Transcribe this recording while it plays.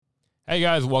Hey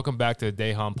guys, welcome back to the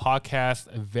Daehan podcast.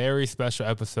 A very special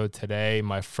episode today.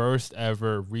 My first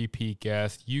ever repeat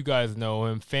guest. You guys know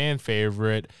him, fan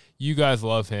favorite. You guys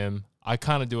love him. I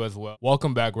kind of do as well.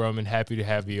 Welcome back, Roman. Happy to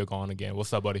have you on again.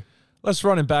 What's up, buddy? Let's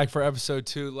run it back for episode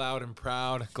 2. Loud and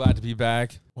proud. Glad to be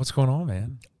back. What's going on,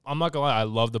 man? I'm not gonna lie, I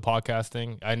love the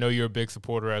podcasting. I know you're a big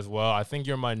supporter as well. I think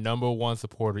you're my number one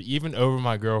supporter, even over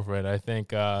my girlfriend. I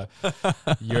think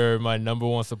you're my number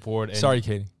one support. And sorry,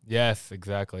 Katie. Yes,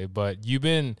 exactly. But you've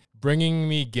been bringing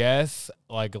me guests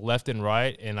like left and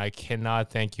right, and I cannot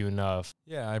thank you enough.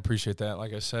 Yeah, I appreciate that.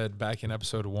 Like I said, back in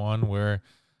episode 1, where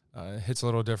it hits a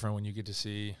little different when you get to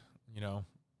see,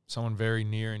 someone very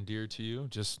near and dear to you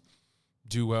just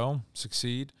do well,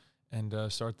 succeed,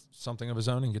 and start something of his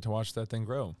own and get to watch that thing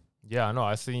grow. Yeah, I know.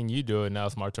 I seen you do it. Now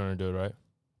it's my turn to do it, right?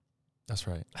 That's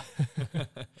right.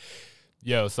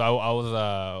 Yo, so I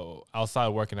was outside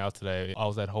working out today. I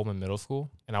was at home in middle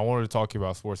school, and I wanted to talk to you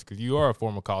about sports because you are a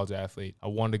former college athlete. I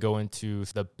wanted to go into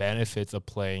the benefits of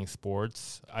playing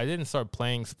sports. I didn't start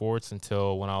playing sports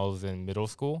until when I was in middle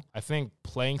school. I think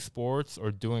playing sports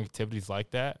or doing activities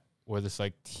like that, where there's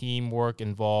like teamwork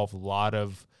involved, a lot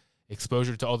of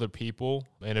exposure to other people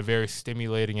in a very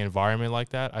stimulating environment like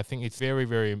that, I think it's very,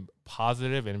 very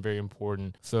positive and very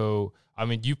important. So, I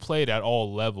mean, you played at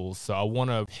all levels, so I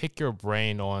want to pick your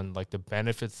brain on like the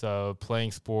benefits of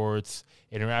playing sports,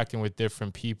 interacting with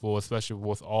different people, especially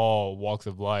with all walks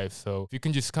of life. So if you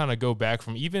can just kind of go back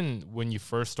from even when you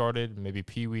first started, maybe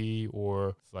Pee-wee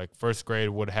or like first grade,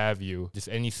 what have you, just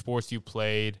any sports you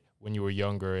played when you were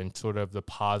younger and sort of the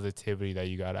positivity that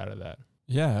you got out of that.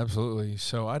 Yeah, absolutely.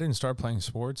 So I didn't start playing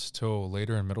sports till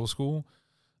later in middle school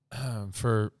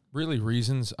for really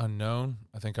reasons unknown.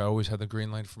 I think I always had the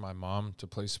green light from my mom to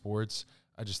play sports.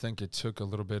 I just think it took a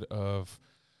little bit of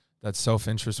that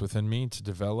self-interest within me to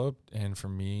develop and for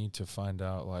me to find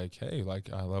out like, hey, like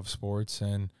I love sports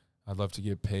and I'd love to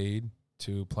get paid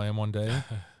to play them one day.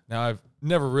 Now, I've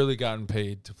never really gotten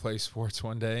paid to play sports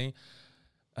one day.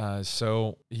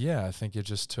 So, yeah, I think it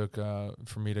just took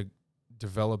for me to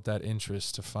develop that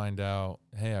interest to find out,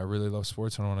 hey, I really love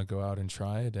sports and I want to go out and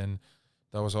try it. And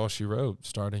that was all she wrote,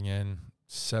 starting in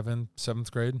seventh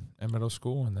grade in middle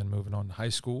school and then moving on to high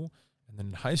school. And then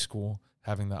in high school,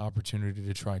 having the opportunity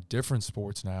to try different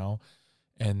sports now.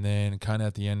 And then kind of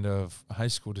at the end of high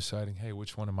school deciding, hey,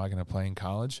 which one am I going to play in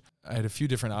college? I had a few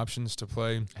different options to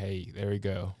play. Hey, there we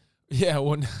go. Yeah,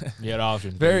 you had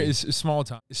options. Very small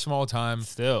time. Small time.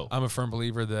 Still, I'm a firm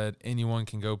believer that anyone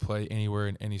can go play anywhere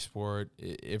in any sport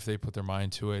if they put their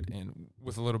mind to it, and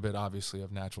with a little bit, obviously,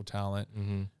 of natural talent,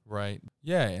 right?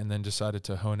 Yeah, and then decided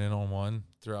to hone in on one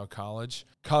throughout college.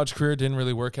 College career didn't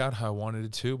really work out how I wanted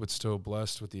it to, but still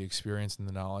blessed with the experience and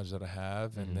the knowledge that I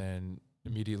have, and then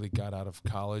immediately got out of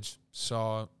college,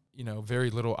 saw very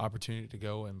little opportunity to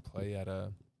go and play at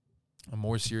a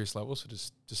more serious level, so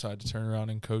just decided to turn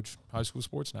around and coach high school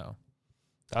sports now.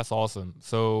 That's awesome.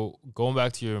 So going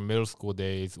back to your middle school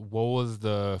days, what was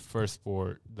the first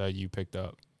sport that you picked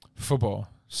up? Football.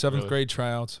 Seventh grade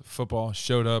tryouts, football,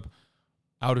 showed up,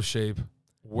 out of shape,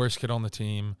 worst kid on the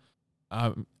team.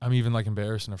 I'm even like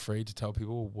embarrassed and afraid to tell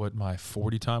people what my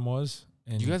 40 time was.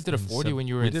 And you guys did a 40 when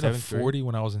you were in 7th grade? We did a 40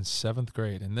 when I was in 7th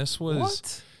grade. And this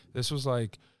was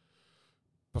like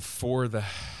before the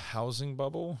housing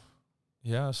bubble.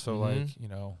 Yeah, so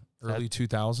early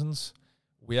 2000s,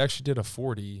 we actually did a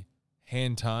 40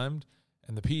 hand-timed,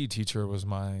 and the PE teacher was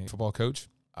my football coach.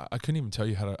 I couldn't even tell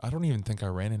you I don't even think I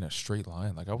ran in a straight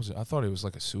line. Like I thought it was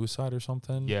like a suicide or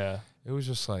something. Yeah. It was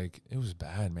just like, it was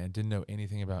bad, man. Didn't know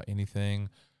anything about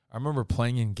anything. I remember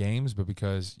playing in games, but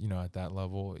because, at that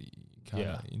level,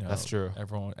 that's true.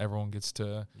 Everyone gets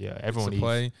to, everyone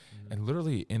play. And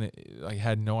literally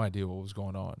had no idea what was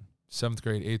going on. 7th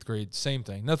grade, 8th grade, same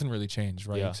thing. Nothing really changed,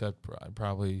 right? Yeah. Except I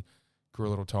probably grew a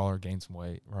little taller, gained some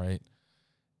weight, right?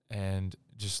 And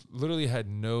just literally had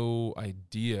no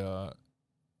idea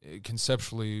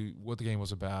conceptually what the game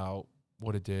was about,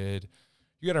 what it did.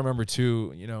 You got to remember,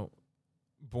 too,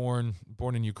 born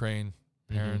in Ukraine,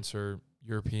 parents are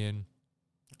European,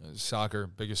 soccer,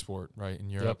 biggest sport, right, in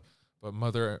Europe. But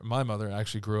my mother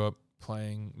actually grew up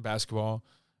playing basketball,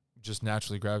 just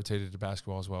naturally gravitated to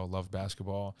basketball as well, loved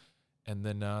basketball. And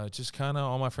then just kind of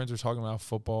all my friends were talking about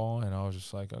football, and I was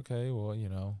just like, okay, well,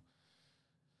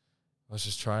 let's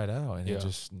just try it out. And it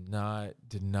just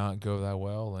did not go that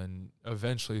well. And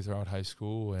eventually throughout high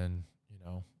school and,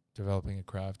 developing a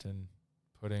craft and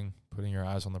putting your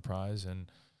eyes on the prize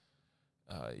and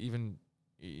even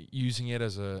using it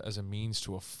as a means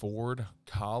to afford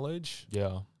college.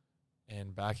 Yeah.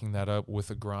 And backing that up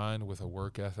with a grind, with a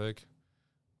work ethic,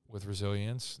 with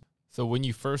resilience. So when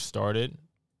you first started,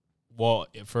 Well,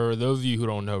 for those of you who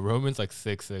don't know, Roman's like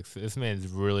 6'6". This man's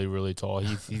really, really tall.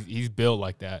 He's built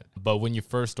like that. But when you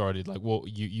first started, like, well,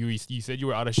 you said you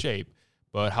were out of shape,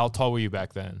 but how tall were you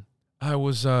back then? I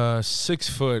was 6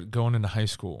 foot going into high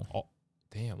school. Oh,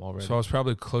 damn, already. So I was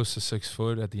probably close to 6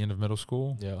 foot at the end of middle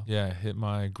school. Yeah. Yeah, I hit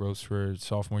my growth spurt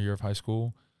sophomore year of high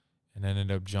school, and then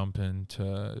ended up jumping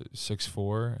to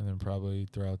 6'4", and then probably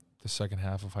throughout the second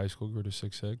half of high school grew to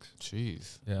 6'6".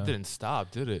 Jeez. Yeah. It didn't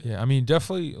stop, did it? Yeah, I mean,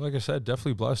 definitely, like I said,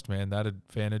 definitely blessed, man. That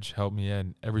advantage helped me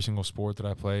in every single sport that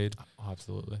I played. Oh,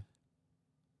 absolutely.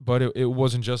 But it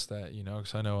wasn't just that,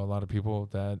 because I know a lot of people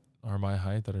that are my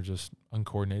height that are just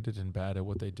uncoordinated and bad at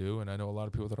what they do. And I know a lot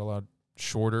of people that are a lot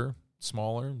shorter,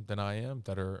 smaller than I am,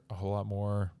 that are a whole lot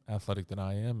more athletic than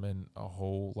I am, and a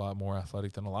whole lot more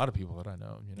athletic than a lot of people that I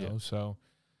know, Yeah. So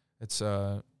it's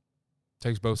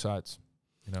takes both sides,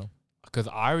 Because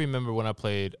I remember when I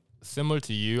played, similar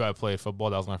to you, I played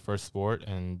football. That was my first sport,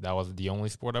 and that was the only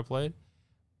sport I played.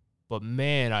 But,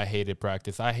 man, I hated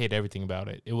practice. I hate everything about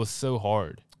it. It was so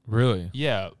hard. Really?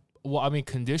 Yeah. Well, I mean,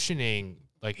 conditioning,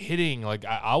 like hitting, like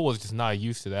I was just not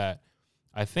used to that.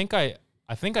 I think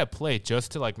I played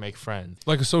just to, like, make friends.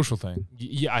 Like a social thing.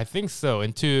 Yeah, I think so.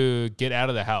 And to get out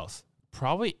of the house.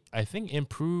 Probably, I think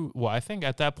improve. Well, I think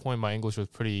at that point my English was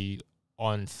pretty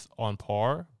on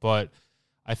par. But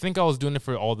I think I was doing it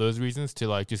for all those reasons, to,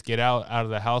 like, just get out of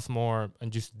the house more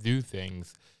and just do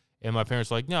things. And my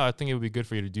parents were like, no, I think it would be good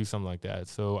for you to do something like that.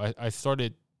 So I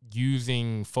started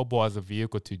using football as a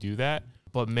vehicle to do that.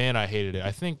 But, man, I hated it.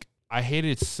 I think I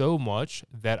hated it so much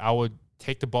that I would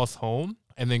take the bus home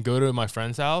and then go to my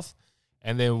friend's house.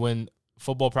 And then when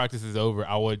football practice is over,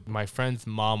 my friend's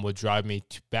mom would drive me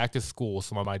back to school,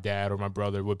 so my dad or my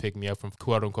brother would pick me up from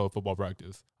quote-unquote football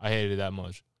practice. I hated it that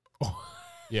much.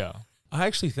 Yeah. I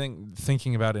actually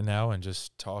thinking about it now and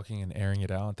just talking and airing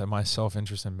it out, that my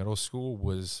self-interest in middle school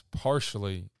was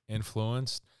partially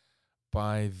influenced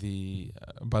by the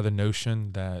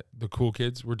notion that the cool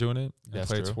kids were doing it and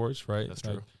played sports, right? That's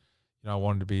true. I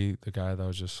wanted to be the guy that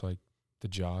was just like the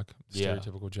jock,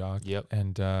 stereotypical jock. Yep.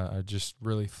 And I just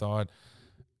really thought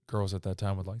girls at that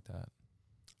time would like that.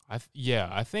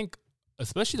 I think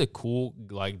especially the cool,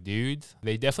 like, dudes,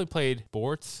 they definitely played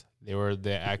sports. They were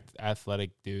the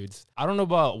athletic dudes. I don't know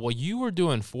about, well, you were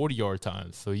doing 40-yard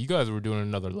times, so you guys were doing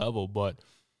another level, but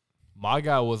my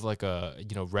guy was like a,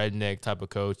 redneck type of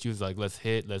coach. He was like, let's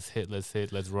hit,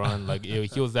 let's run. Like,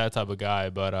 he was that type of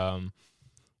guy. But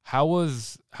how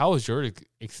was your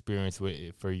experience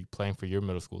for you playing for your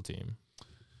middle school team?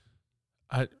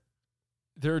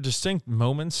 There are distinct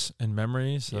moments and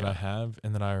memories that I have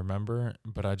and that I remember,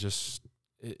 but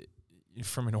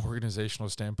from an organizational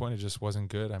standpoint, it just wasn't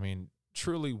good. I mean,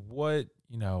 truly,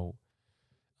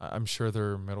 I'm sure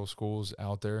there are middle schools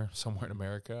out there somewhere in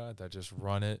America that just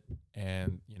run it,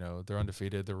 and, they're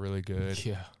undefeated, they're really good,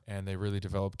 and they really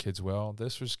develop kids well.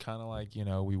 This was kind of like,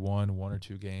 we won 1 or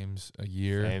 2 games a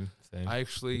year. Same. I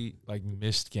actually,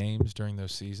 missed games during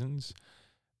those seasons.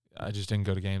 I just didn't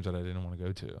go to games that I didn't want to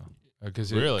go to.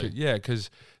 Because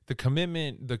the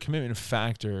commitment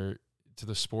factor to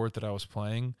the sport that I was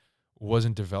playing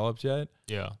wasn't developed yet.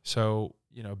 Yeah. So,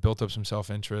 built up some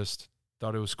self-interest,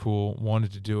 thought it was cool,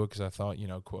 wanted to do it because I thought,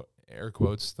 air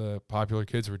quotes, the popular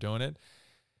kids were doing it.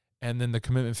 And then the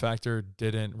commitment factor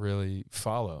didn't really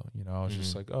follow. I was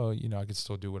just like, I could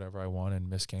still do whatever I want and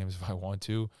miss games if I want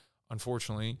to.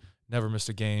 Unfortunately, never missed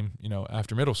a game,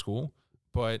 after middle school.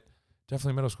 But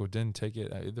definitely middle school, didn't take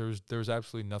it. There was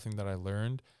absolutely nothing that I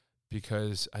learned,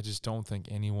 because I just don't think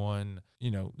anyone,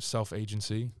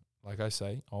 self-agency, like I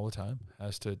say all the time,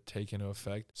 has to take into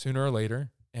effect sooner or later.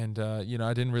 And, I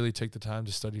didn't really take the time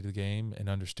to study the game and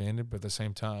understand it. But at the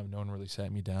same time, no one really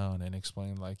sat me down and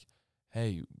explained, like,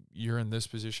 hey, you're in this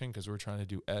position because we're trying to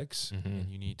do X, and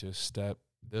you need to step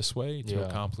this way to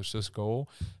accomplish this goal.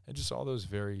 And just all those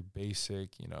very basic,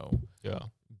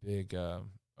 big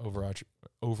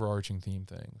overarching theme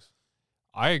things.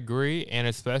 I agree, and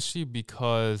especially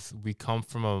because we come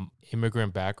from an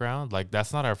immigrant background, like,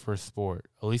 that's not our first sport.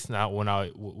 At least not when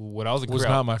I was a kid. Was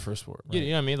not my first sport. Right?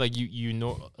 You know what I mean?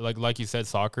 Like, like you said,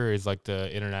 soccer is like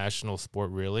the international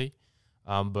sport, really.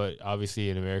 But obviously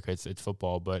in America it's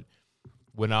football. But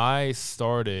when I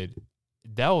started,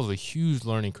 that was a huge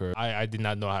learning curve. I did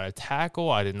not know how to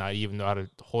tackle. I did not even know how to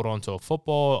hold on to a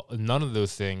football. None of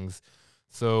those things.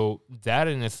 So that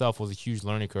in itself was a huge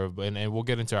learning curve, and we'll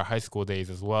get into our high school days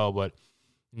as well. But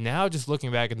now just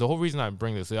looking back, and the whole reason I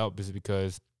bring this up is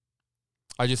because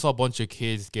I just saw a bunch of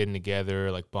kids getting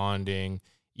together, like bonding,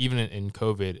 even in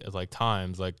COVID, like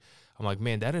times. Like, I'm like,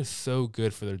 man, that is so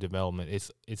good for their development.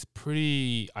 It's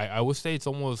pretty. I would say it's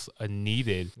almost a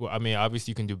needed. Well, I mean,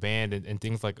 obviously you can do band and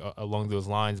things like along those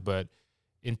lines, but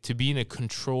to be in a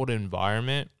controlled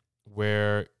environment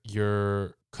where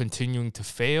you're continuing to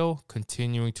fail,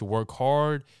 continuing to work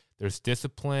hard, there's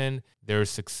discipline,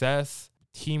 there's success,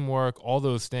 teamwork, all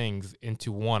those things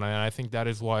into one. And I think that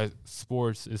is why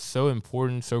sports is so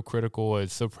important, so critical,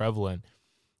 it's so prevalent.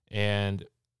 And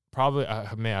probably,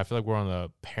 man, I feel like we're on a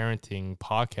parenting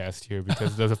podcast here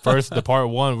because the part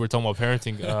one, we're talking about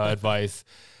parenting advice.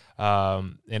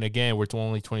 And again, we're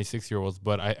only 26-year-olds,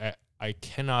 but I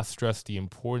cannot stress the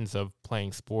importance of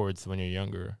playing sports when you're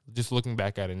younger, just looking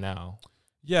back at it now.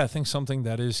 Yeah, I think something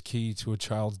that is key to a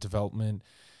child's development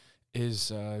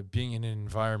is being in an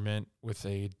environment with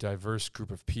a diverse group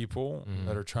of people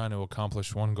that are trying to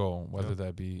accomplish one goal, whether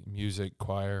that be music,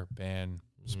 choir, band,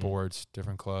 sports,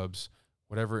 different clubs,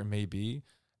 whatever it may be,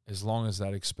 as long as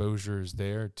that exposure is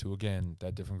there to, again,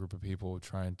 that different group of people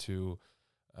trying to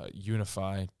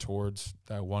unify towards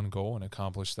that one goal and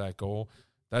accomplish that goal.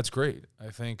 That's great. I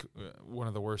think one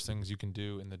of the worst things you can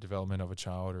do in the development of a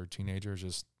child or teenager is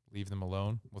just leave them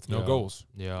alone with no goals.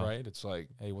 Yeah. Right? It's like,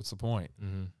 hey, what's the point?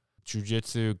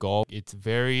 Jiu-jitsu, golf, it's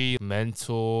very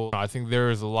mental. I think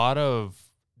there is a lot of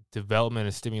development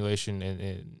and stimulation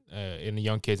in a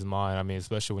young kid's mind. I mean,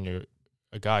 especially when you're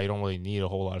a guy, you don't really need a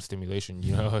whole lot of stimulation,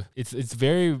 you know. It's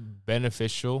very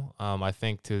beneficial, I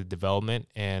think, to development.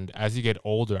 And as you get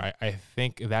older, I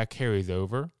think that carries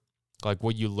over. Like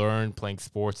what you learn playing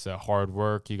sports, that hard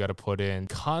work you got to put in,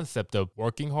 concept of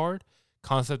working hard,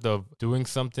 concept of doing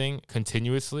something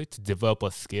continuously to develop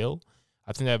a skill.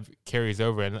 I think that carries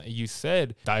over. And you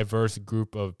said diverse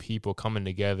group of people coming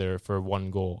together for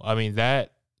one goal. I mean,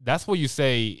 that's what you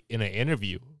say in an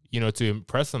interview, you know, to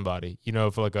impress somebody, you know,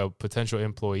 for like a potential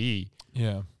employee.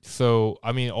 Yeah. So,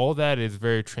 I mean, all that is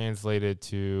very translated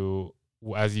to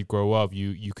as you grow up,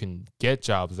 you can get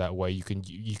jobs that way. You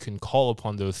can call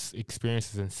upon those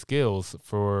experiences and skills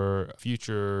for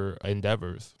future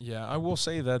endeavors. Yeah, I will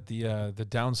say that the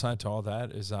downside to all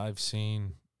that is I've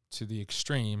seen to the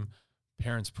extreme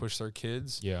parents push their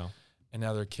kids. Yeah. And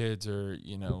now their kids are,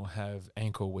 you know, have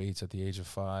ankle weights at the age of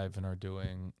 5 and are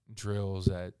doing drills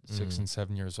at 6 and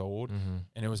 7 years old.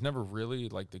 And it was never really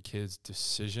like the kid's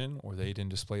decision, or they didn't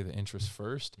display the interest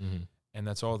first. And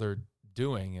that's all they're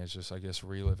doing is just, I guess,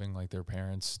 reliving like their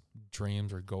parents'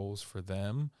 dreams or goals for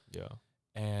them. Yeah.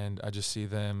 And I just see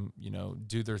them, you know,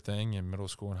 do their thing in middle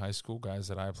school and high school, guys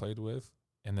that I played with,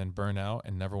 and then burn out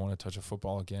and never want to touch a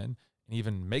football again. And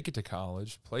even make it to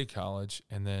college, play college,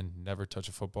 and then never touch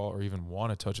a football or even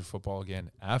want to touch a football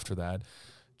again after that,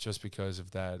 just because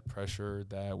of that pressure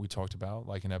that we talked about,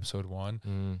 like in episode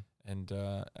 1. And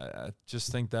I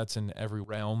just think that's in every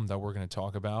realm that we're going to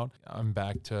talk about. I'm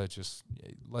back to just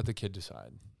let the kid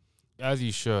decide. As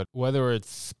you should, whether it's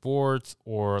sports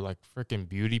or like freaking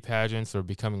beauty pageants or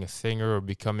becoming a singer or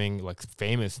becoming like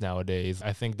famous nowadays.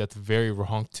 I think that's very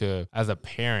wrong to, as a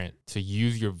parent, to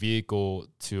use your vehicle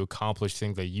to accomplish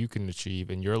things that you can achieve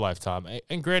in your lifetime.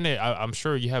 And granted, I'm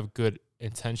sure you have good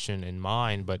intention in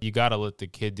mind, but you got to let the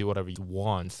kid do whatever he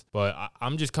wants. But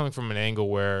I'm just coming from an angle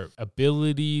where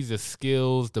abilities, the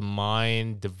skills, the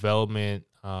mind development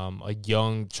a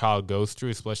young child goes through,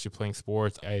 especially playing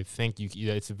sports, I think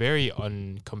it's very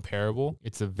uncomparable.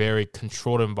 It's a very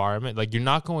controlled environment. Like, you're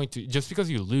not going to, just because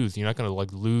you lose, you're not going to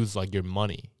like lose like your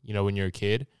money, you know, when you're a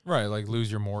kid. Right, like lose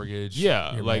your mortgage,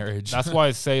 your like marriage. That's why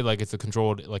I say like it's a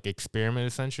controlled like experiment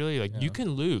essentially. Like you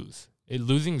can lose.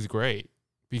 Losing is great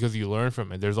because you learn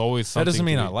from it. There's always something. That doesn't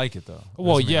mean I like it though.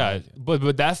 Well, yeah,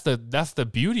 but that's the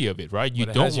beauty of it, right? You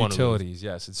don't want utilities.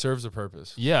 Yes, it serves a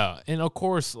purpose. Yeah, and of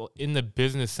course, in the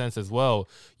business sense as well,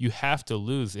 you have to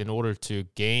lose in order to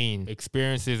gain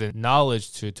experiences and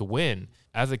knowledge to win.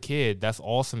 As a kid, that's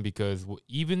awesome because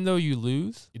even though you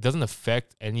lose, it doesn't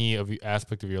affect any of the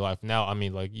aspect of your life. Now, I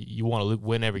mean, like you want to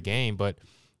win every game, but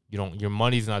your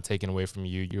money's not taken away from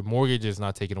you. Your mortgage is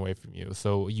not taken away from you.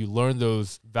 So you learn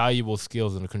those valuable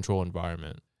skills in a controlled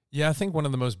environment. Yeah, I think one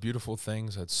of the most beautiful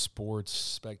things that sports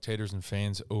spectators and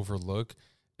fans overlook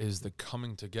is the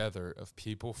coming together of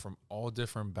people from all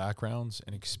different backgrounds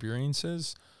and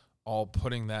experiences, all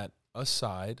putting that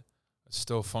aside,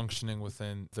 still functioning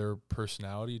within their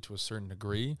personality to a certain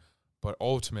degree, but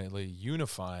ultimately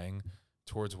unifying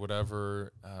towards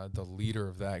whatever the leader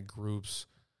of that group's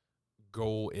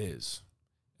goal is.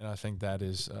 And I think that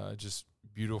is just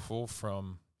beautiful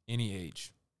from any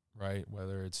age, right?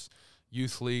 Whether it's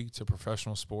youth league to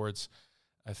professional sports,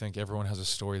 I think everyone has a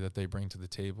story that they bring to the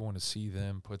table, and to see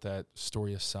them put that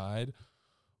story aside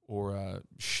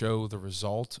show the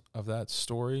result of that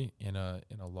story in a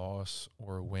loss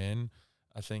or a win.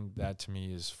 I think that to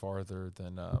me is farther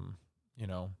than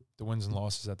the wins and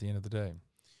losses at the end of the day.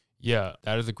 Yeah,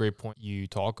 that is a great point. You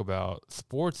talk about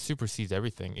sports supersedes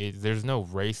everything. There's no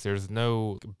race, there's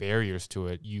no barriers to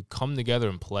it. You come together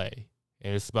and play.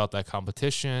 And it's about that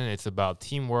competition, it's about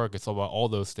teamwork, it's all about all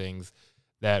those things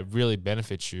that really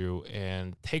benefits you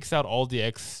and takes out all the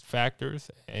X factors,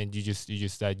 and you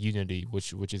just that unity,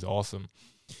 which is awesome.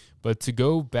 But to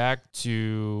go back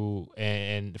to,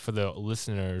 and for the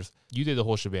listeners, you did the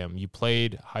whole shabam. You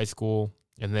played high school,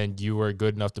 and then you were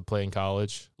good enough to play in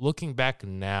college. Looking back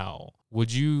now,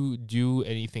 would you do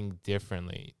anything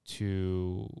differently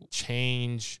to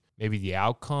change maybe the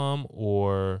outcome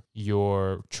or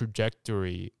your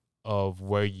trajectory of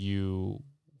where you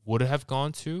would have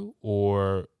gone to,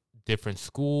 or different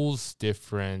schools,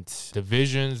 different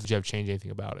divisions? Did you have changed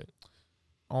anything about it?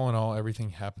 All in all, everything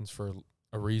happens for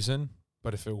a reason,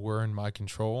 but if it were in my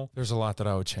control, there's a lot that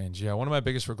I would change. Yeah, one of my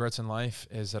biggest regrets in life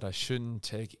is that I shouldn't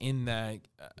take in that.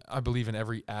 I believe in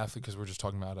every athlete, because we're just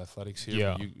talking about athletics here.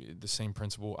 Yeah. The same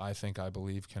principle I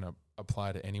believe can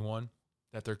apply to anyone,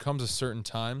 that there comes a certain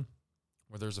time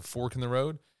where there's a fork in the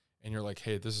road and you're like,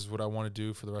 hey, this is what I want to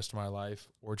do for the rest of my life,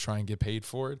 or try and get paid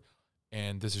for it.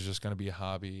 And this is just going to be a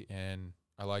hobby, and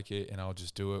I like it, and I'll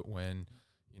just do it when,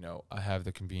 I have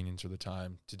the convenience or the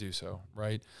time to do so,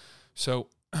 right? So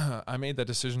I made that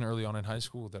decision early on in high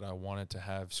school that I wanted to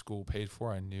have school paid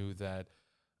for. I knew that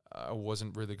I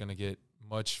wasn't really going to get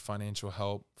much financial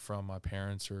help from my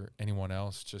parents or anyone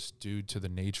else, just due to the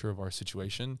nature of our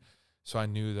situation. So I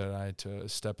knew that I had to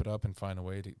step it up and find a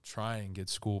way to try and get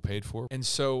school paid for. And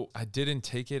so I didn't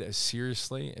take it as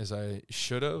seriously as I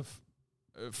should have.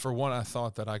 For one, I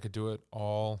thought that I could do it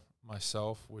all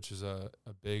myself, which is a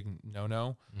big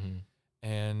no-no. Mm-hmm.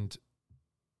 And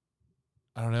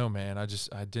I don't know, man. I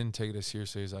didn't take it as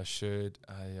seriously as I should.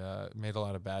 I made a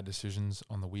lot of bad decisions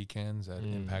on the weekends that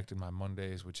impacted my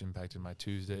Mondays, which impacted my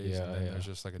Tuesdays. And then there's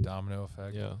just like a domino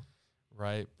effect. Yeah.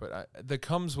 Right. But that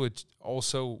comes with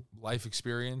also life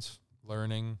experience,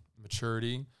 learning,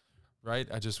 maturity. Right.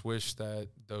 I just wish that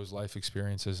those life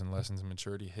experiences and lessons and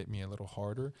maturity hit me a little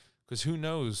harder, because who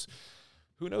knows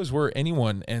where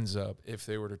anyone ends up if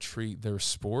they were to treat their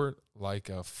sport like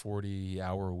a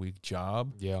 40-hour-a-week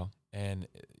job. Yeah. And,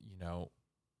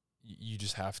 you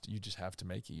just have to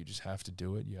make it. You just have to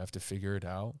do it. You have to figure it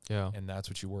out. Yeah. And that's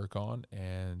what you work on.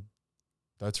 And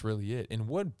that's really it. And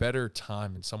what better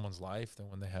time in someone's life than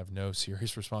when they have no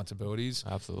serious responsibilities?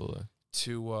 Absolutely.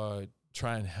 To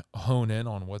try and hone in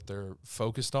on what they're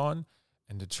focused on,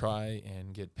 and to try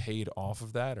and get paid off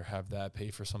of that, or have that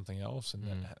pay for something else, and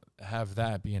then have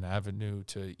that be an avenue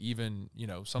to even,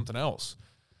 something else.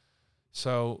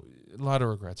 So a lot of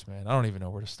regrets, man. I don't even know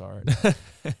where to start.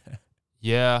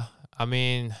 Yeah. I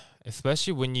mean,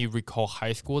 especially when you recall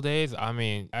high school days, I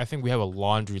mean, I think we have a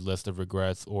laundry list of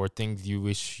regrets or things you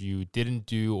wish you didn't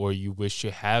do or you wish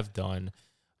you have done,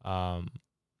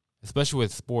 especially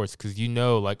with sports, because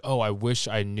like, oh, I wish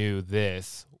I knew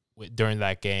this during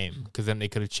that game, because then they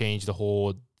could have changed the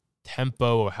whole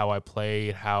tempo of how I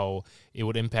played, how it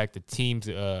would impact the team's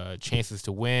chances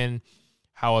to win,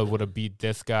 how I would have beat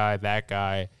this guy, that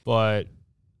guy. But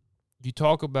you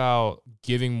talk about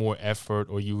giving more effort,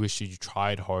 or you wish you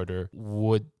tried harder.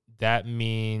 Would that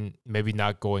mean maybe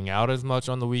not going out as much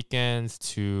on the weekends,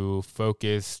 to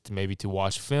focus, maybe to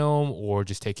watch film, or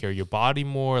just take care of your body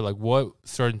more? Like, what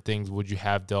certain things would you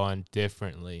have done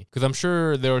differently? Because I'm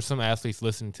sure there are some athletes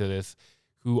listening to this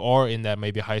who are in that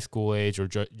maybe high school age, or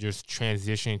just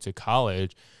transitioning to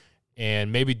college,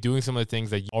 and maybe doing some of the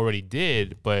things that you already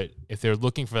did, but if they're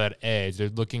looking for that edge, they're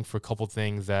looking for a couple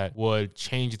things that would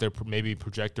change their maybe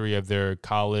trajectory of their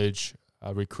college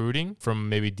recruiting from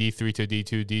maybe D3 to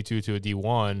D2, D2 to a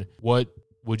D1, what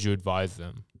would you advise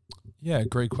them? Yeah,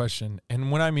 great question.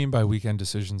 And what I mean by weekend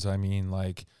decisions, I mean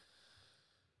like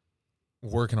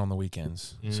working on the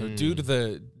weekends. So due to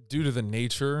the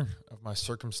nature of my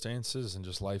circumstances and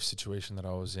just life situation that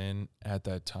I was in at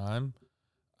that time,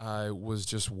 I was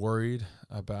just worried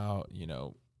about,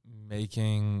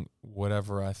 making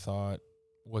whatever I thought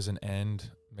was an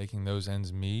end, making those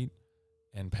ends meet,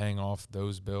 and paying off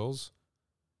those bills.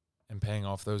 And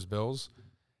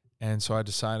so I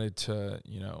decided to,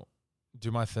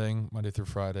 do my thing Monday through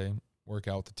Friday, work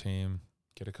out with the team,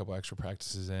 get a couple extra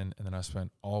practices in, and then I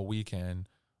spent all weekend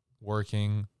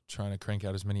working, trying to crank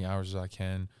out as many hours as I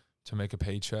can to make a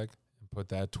paycheck and put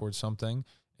that towards something.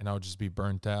 And I would just be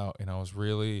burnt out. And I was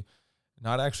really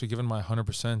not actually giving my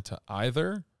 100% to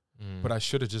either, but I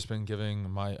should have just been giving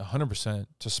my 100%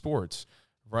 to sports,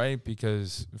 right?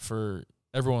 Because for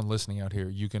everyone listening out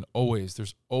here,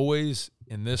 there's always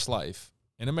in this life,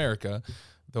 in America,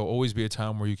 there'll always be a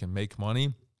time where you can make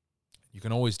money. You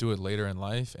can always do it later in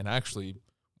life, and actually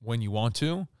when you want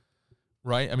to,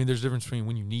 right? I mean, there's a difference between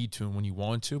when you need to and when you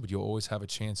want to, but you'll always have a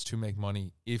chance to make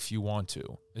money if you want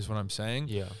to, is what I'm saying.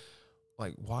 Yeah.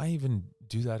 Like, why even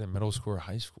do that in middle school or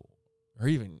high school? Or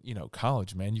even,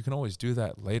 college, man. You can always do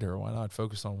that later. Why not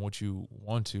focus on what you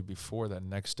want to before that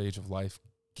next stage of life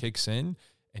kicks in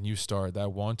and you start?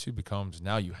 That want to becomes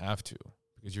now you have to,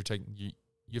 because you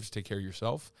have to take care of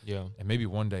yourself. Yeah. And maybe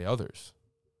one day others.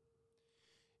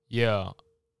 Yeah.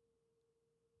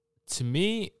 To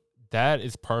me, that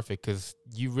is perfect because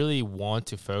you really want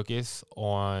to focus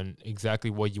on exactly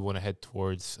what you want to head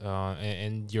towards.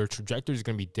 And your trajectory is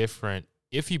going to be different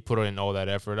if you put in all that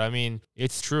effort. I mean,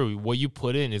 it's true. What you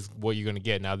put in is what you're going to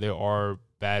get. Now, there are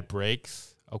bad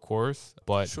breaks, of course,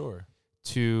 but sure,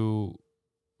 to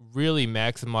really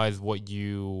maximize what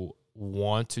you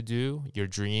want to do, your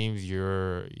dreams,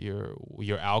 your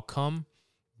outcome,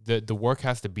 the work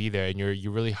has to be there, and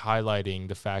you're really highlighting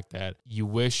the fact that you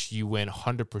wish you went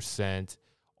 100%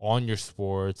 on your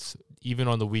sports. Even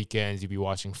on the weekends, you'll be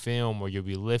watching film, or you'll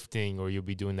be lifting, or you'll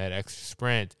be doing that extra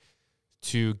sprint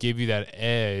to give you that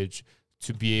edge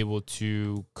to be able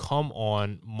to come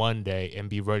on Monday and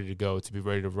be ready to go, to be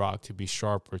ready to rock, to be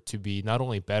sharper, to be not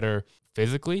only better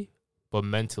physically, but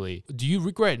mentally. Do you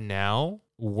regret now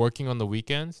working on the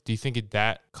weekends? Do you think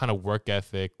that kind of work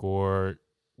ethic, or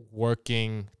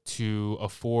working to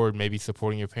afford maybe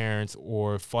supporting your parents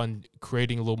or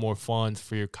creating a little more funds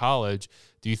for your college,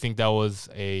 do you think that was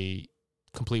a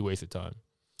complete waste of time?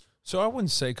 So I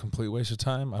wouldn't say complete waste of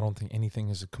time. I don't think anything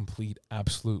is a complete,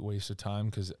 absolute waste of time,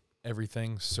 because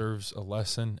everything serves a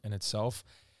lesson in itself.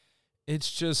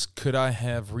 It's just, could I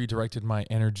have redirected my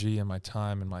energy and my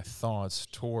time and my thoughts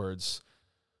towards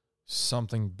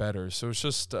something better? So it's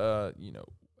just,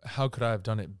 how could I have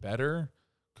done it better?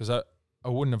 Because I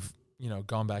wouldn't have,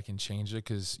 gone back and changed it,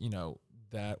 because,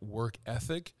 that work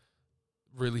ethic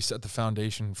really set the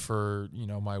foundation for,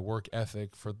 my work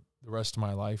ethic for the rest of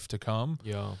my life to come.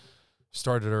 Yeah.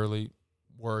 Started early,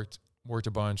 worked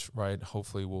a bunch, right?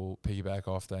 Hopefully we'll piggyback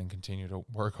off that and continue to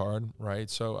work hard, right?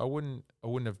 So I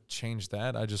wouldn't have changed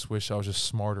that. I just wish I was just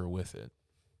smarter with it.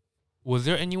 Was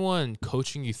there anyone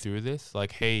coaching you through this?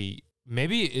 Like, hey,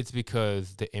 maybe it's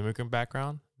because the immigrant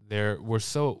background. We're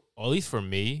so, at least for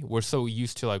me, we're so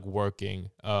used to like working.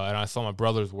 And I saw my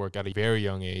brothers work at a very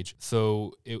young age.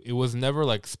 So it was never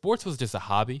like, sports was just a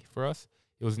hobby for us.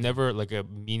 It was never like a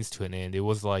means to an end. It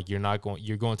was like, you're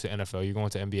going to NFL, you're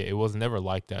going to NBA. It was never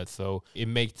like that. So it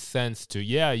made sense to,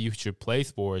 you should play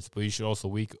sports, but you should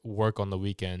also work on the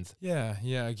weekends. Yeah.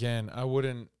 Again, I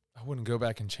wouldn't go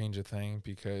back and change a thing,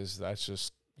 because that's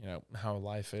just, how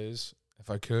life is. If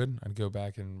I could, I'd go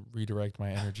back and redirect my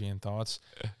energy and thoughts.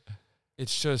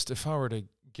 It's just, if I were to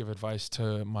give advice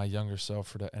to my younger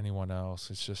self or to anyone else,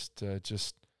 it's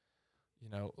just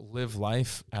live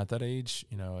life at that age,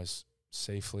 as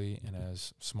safely and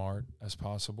as smart as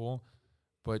possible,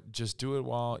 but just do it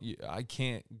while I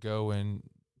can't go and,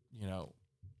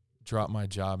 drop my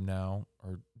job now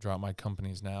or drop my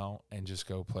companies now and just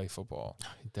go play football.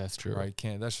 That's true. Right?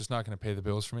 That's just not going to pay the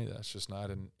bills for me. That's just not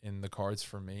in the cards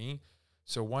for me.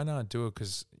 So why not do it?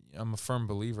 Because I'm a firm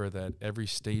believer that every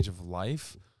stage of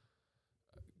life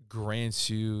grants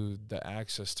you the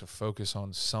access to focus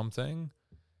on something.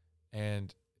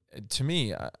 And to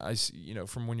me, I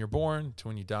from when you're born to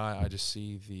when you die, I just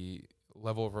see the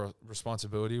level of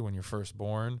responsibility when you're first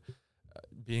born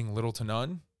being little to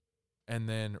none, and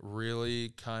then really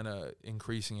kind of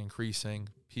increasing,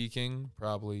 peaking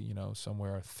probably,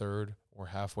 somewhere a third or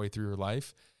halfway through your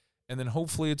life. And then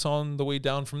hopefully it's on the way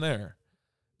down from there.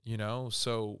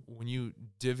 So when you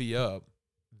divvy up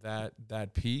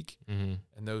that peak mm-hmm.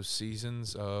 and those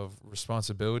seasons of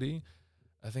responsibility,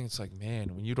 I think it's like,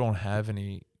 man, when you don't have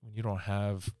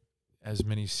as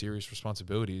many serious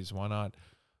responsibilities, why not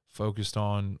focused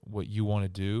on what you want to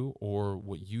do or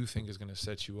what you think is going to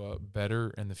set you up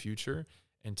better in the future?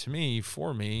 And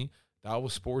for me, that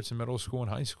was sports in middle school and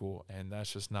high school, and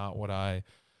that's just not what I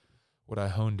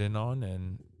honed in on.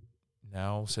 And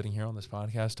now sitting here on this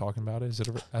podcast talking about it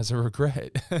as a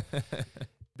regret.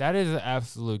 That is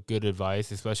absolute good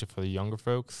advice, especially for the younger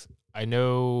folks. I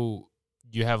know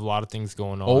you have a lot of things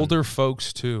going on. Older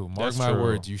folks too. Mark my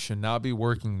words, you should not be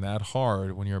working that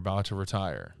hard when you're about to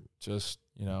retire. Just,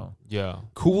 yeah.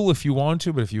 Cool if you want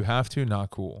to, but if you have to, not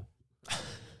cool.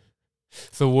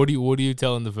 So what are you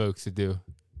telling the folks to do?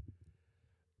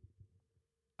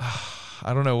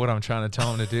 I don't know what I'm trying to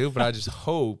tell them to do, but I just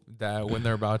hope that when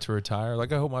they're about to retire,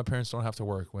 like I hope my parents don't have to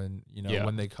work when,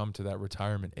 when they come to that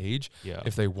retirement age. Yeah.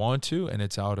 If they want to, and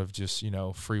it's out of just,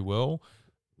 free will,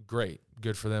 great.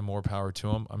 Good for them. More power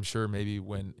to them. I'm sure maybe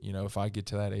when, if I get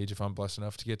to that age, if I'm blessed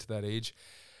enough to get to that age,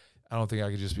 I don't think I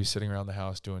could just be sitting around the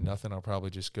house doing nothing. I'll probably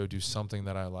just go do something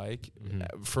that I like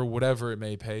for whatever it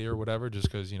may pay or whatever,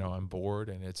 just because, I'm bored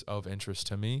and it's of interest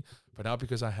to me, but not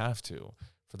because I have to.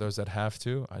 For those that have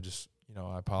to, I just,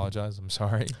 I apologize. I'm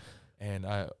sorry. And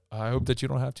I hope that you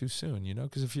don't have to soon,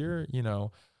 because if you're,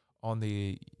 on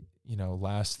the,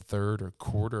 last third or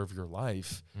quarter of your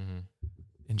life,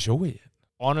 enjoy it.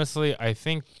 Honestly, I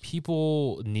think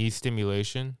people need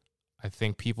stimulation. I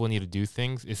think people need to do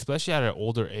things, especially at an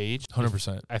older age.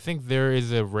 100%. I think there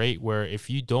is a rate where if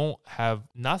you don't have,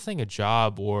 not saying a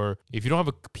job, or if you don't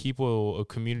have a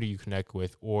community you connect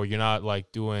with, or you're not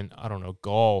like doing, I don't know,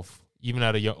 golf, even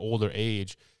at a older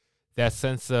age, that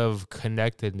sense of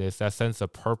connectedness, that sense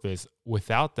of purpose,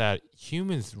 without that,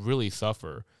 humans really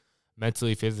suffer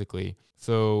mentally, physically.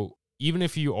 So even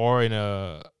if you are in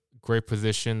a great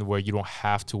position where you don't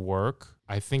have to work,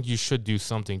 I think you should do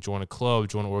something. Join a club,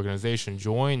 join an organization,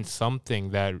 join something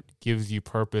that gives you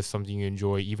purpose, something you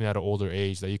enjoy, even at an older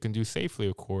age, that you can do safely,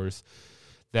 of course,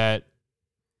 that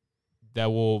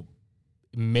will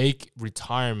make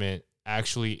retirement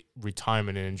actually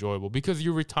retirement and enjoyable, because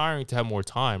you're retiring to have more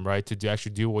time, right? To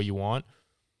actually do what you want.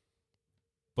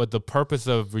 But the purpose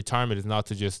of retirement is not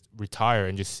to just retire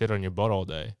and just sit on your butt all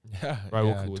day. Yeah. Right.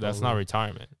 Yeah, That's totally. not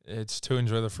retirement. It's to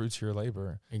enjoy the fruits of your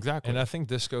labor. Exactly. And I think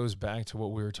this goes back to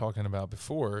what we were talking about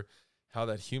before, how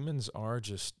that humans are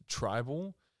just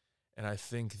tribal. And I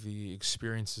think the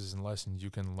experiences and lessons you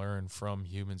can learn from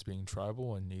humans being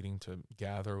tribal and needing to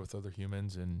gather with other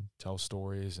humans and tell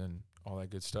stories and all that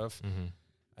good stuff.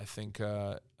 I think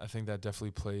that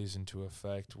definitely plays into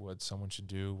effect what someone should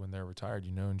do when they're retired.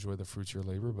 Enjoy the fruits of your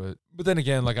labor. But then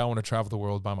again, like I want to travel the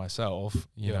world by myself,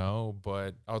 you know.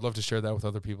 But I would love to share that with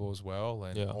other people as well.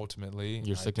 And ultimately,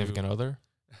 your significant other.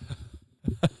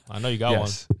 I know you got one.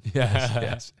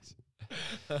 Yes.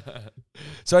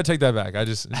 So I take that back. I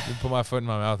just put my foot in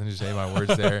my mouth and just say my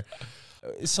words there.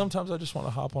 Sometimes I just want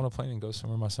to hop on a plane and go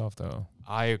somewhere myself, though.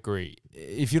 I agree.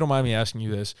 If you don't mind me asking you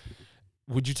this.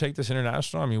 Would you take this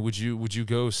international? I mean, would you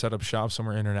go set up shop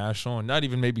somewhere international and not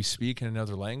even maybe speak in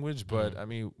another language? But I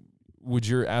mean, would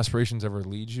your aspirations ever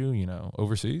lead you,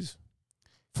 overseas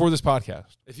for this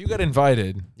podcast? If you got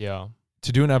invited, to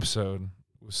do an episode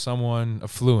with someone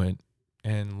affluent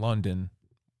in London,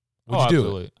 would you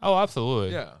do it? Oh,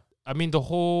 absolutely. Yeah. I mean, the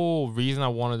whole reason I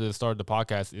wanted to start the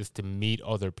podcast is to meet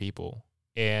other people,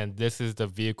 and this is the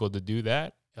vehicle to do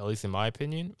that. At least in my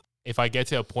opinion. If I get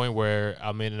to a point where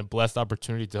I'm in a blessed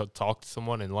opportunity to talk to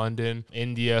someone in London,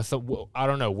 India, so I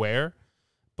don't know where,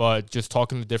 but just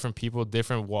talking to different people,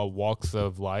 different walks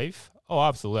of life, oh,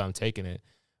 absolutely, I'm taking it.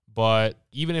 But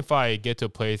even if I get to a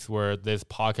place where this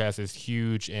podcast is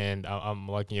huge and I'm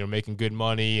like, making good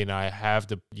money and I have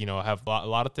to, have a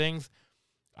lot of things,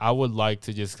 I would like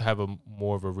to just have a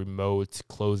more of a remote,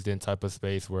 closed-in type of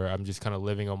space where I'm just kind of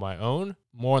living on my own,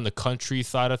 more on the country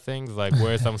side of things, like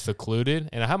where I'm secluded.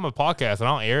 And I have my podcast, and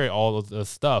I don't air all of the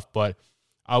stuff, but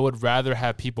I would rather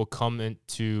have people come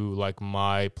into like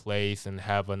my place and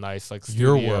have a nice like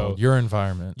studio. Your world, your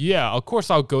environment. Yeah, of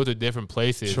course I'll go to different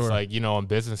places, Sure. like on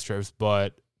business trips,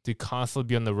 but to constantly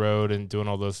be on the road and doing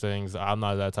all those things, I'm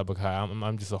not that type of guy.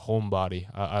 I'm just a homebody.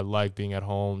 I like being at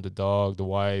home, the dog, the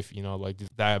wife, like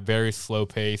that very slow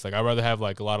pace. Like I'd rather have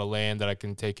like a lot of land that I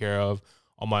can take care of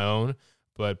on my own,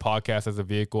 but podcast as a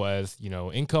vehicle, as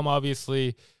income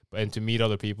obviously, and to meet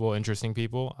other people, interesting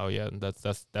people. Oh yeah,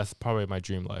 that's probably my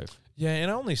dream life. Yeah,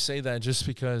 and I only say that just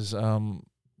because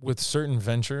with certain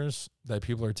ventures that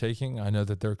people are taking, I know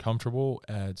that they're comfortable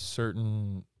at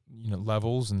certain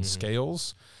levels and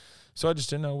scales. So I just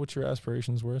didn't know what your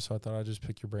aspirations were. So I thought I'd just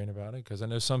pick your brain about it, because I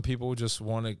know some people just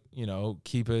want to,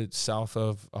 keep it south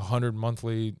of 100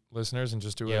 monthly listeners and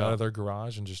just do it out of their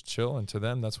garage and just chill. And to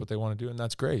them, that's what they want to do. And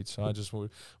that's great. So I just was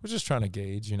just trying to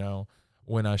gauge,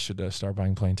 when I should start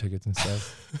buying plane tickets and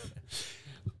stuff.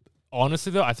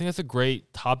 Honestly, though, I think that's a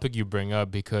great topic you bring up,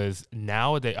 because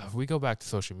nowadays, we go back to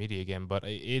social media again, but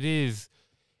it is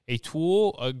a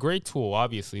tool, a great tool,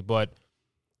 obviously, but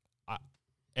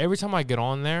every time I get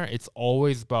on there, it's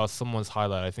always about someone's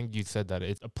highlight. I think you said that.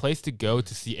 It's a place to go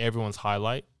to see everyone's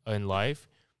highlight in life.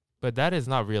 But that is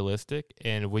not realistic.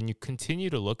 And when you continue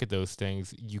to look at those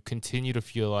things, you continue to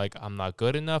feel like I'm not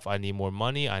good enough. I need more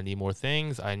money. I need more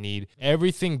things. I need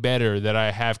everything better that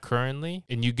I have currently.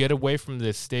 And you get away from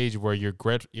this stage where you're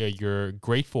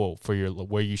grateful for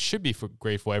where you should be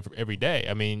grateful every day.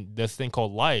 I mean, this thing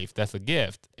called life, that's a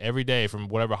gift every day from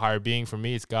whatever higher being. For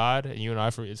me, it's God. And you and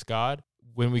I, it's God.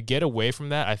 When we get away from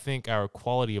that, I think our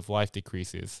quality of life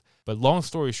decreases. But long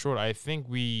story short, I think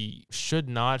we should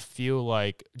not feel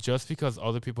like just because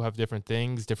other people have different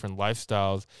things, different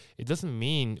lifestyles, it doesn't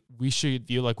mean we should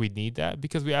feel like we need that,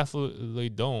 because we absolutely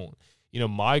don't.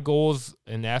 My goals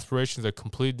and aspirations are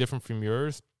completely different from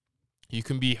yours. You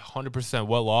can be 100%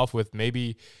 well off with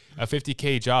maybe a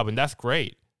 $50K job, and that's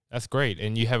great. That's great.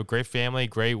 And you have a great family,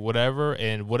 great whatever,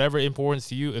 and whatever importance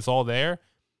to you is all there.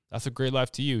 That's a great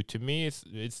life to you. To me,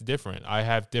 it's different. I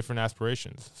have different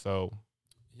aspirations. So,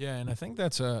 yeah, and I think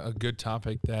that's a good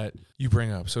topic that you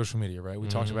bring up, social media, right? We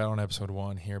talked about it on episode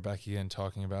 1, here back again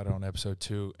talking about it on episode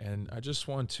 2. And I just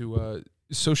want to,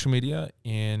 social media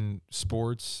and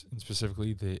sports, and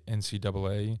specifically the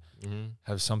NCAA,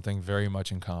 have something very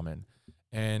much in common.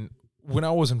 And when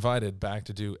I was invited back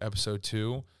to do episode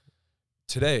 2,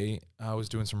 today I was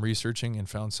doing some researching and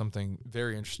found something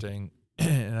very interesting.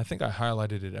 And I think I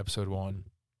highlighted it episode 1.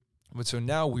 But so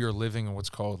now we are living in what's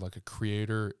called like a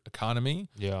creator economy.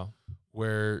 Yeah.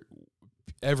 Where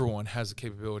everyone has the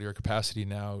capability or capacity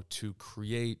now to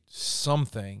create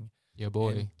something. Yeah,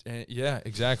 boy. And yeah,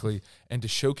 exactly. And to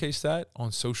showcase that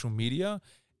on social media.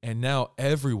 And now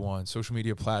everyone, social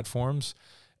media platforms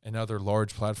and other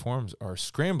large platforms, are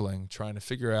scrambling, trying to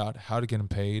figure out how to get them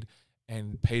paid,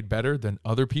 and paid better than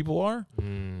other people are,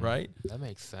 right? That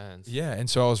makes sense. Yeah, and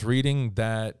so I was reading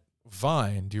that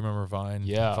Vine, do you remember Vine?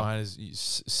 Yeah. Vine is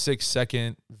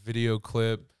 6-second video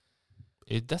clip.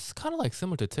 That's kind of like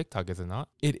similar to TikTok, is it not?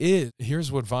 It is.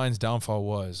 Here's what Vine's downfall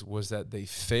was that they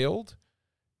failed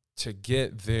to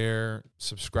get their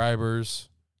subscribers,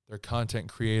 their content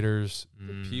creators,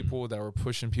 the people that were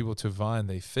pushing people to Vine.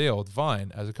 They failed.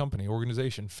 Vine, as a company,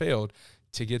 organization, failed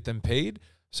to get them paid.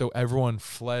 So everyone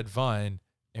fled Vine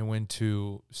and went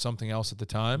to something else at the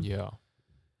time. Yeah.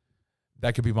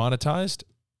 That could be monetized.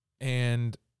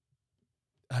 And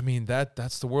I mean,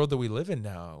 that's the world that we live in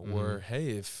now, where,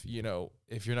 hey, if you're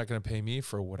not going to pay me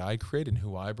for what I create and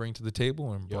who I bring to the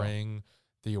table and bring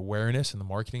the awareness and the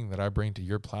marketing that I bring to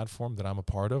your platform that I'm a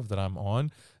part of, that I'm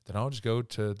on, then I'll just go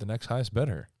to the next highest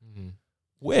bidder,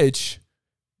 which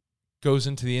goes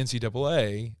into the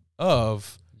NCAA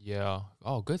of, yeah.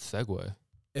 Oh, good segue.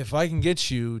 If I can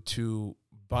get you to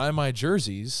buy my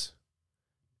jerseys,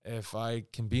 if I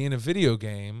can be in a video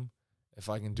game, if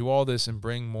I can do all this and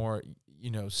bring more,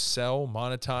 sell,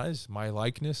 monetize my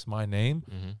likeness, my name,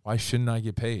 why shouldn't I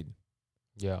get paid?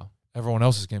 Yeah. Everyone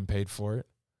else is getting paid for it,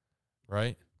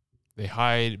 right? They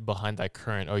hide behind that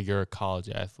current, oh, you're a college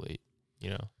athlete,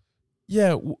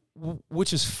 Yeah,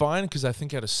 which is fine, because I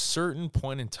think at a certain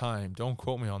point in time, don't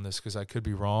quote me on this because I could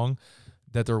be wrong,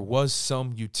 that there was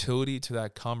some utility to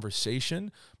that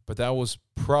conversation, but that was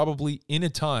probably in a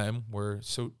time where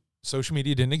social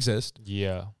media didn't exist.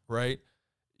 Yeah. Right?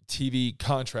 TV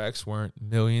contracts weren't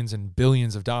millions and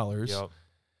billions of dollars. Yep.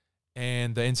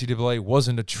 And the NCAA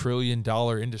wasn't $1 trillion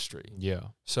industry. Yeah.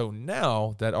 So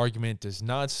now that argument does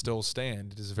not still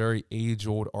stand. It is a very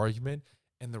age-old argument.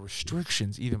 And the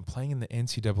restrictions, even playing in the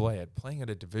NCAA, playing at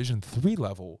a Division III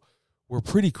level, were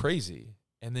pretty crazy.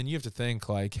 And then you have to think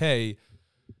like, hey,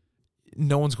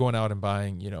 no one's going out and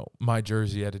buying, my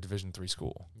jersey at a Division III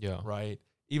school. Yeah. Right?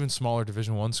 Even smaller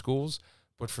Division I schools.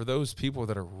 But for those people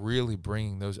that are really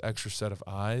bringing those extra set of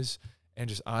eyes, and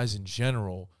just eyes in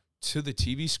general, to the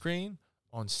TV screen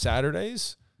on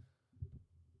Saturdays,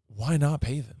 why not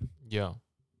pay them? Yeah.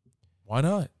 Why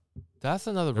not? That's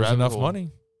another There's enough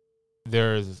money.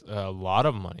 There's a lot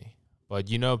of money. But,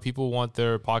 people want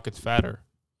their pockets fatter,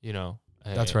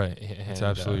 That's right. That's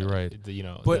absolutely right.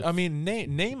 But I mean,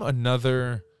 name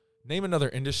another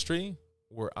industry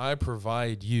where I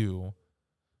provide you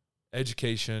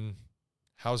education,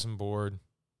 housing board,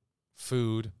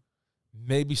 food,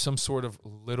 maybe some sort of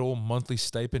little monthly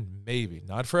stipend, maybe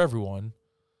not for everyone,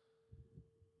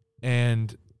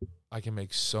 and I can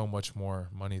make so much more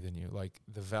money than you. Like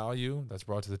the value that's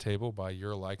brought to the table by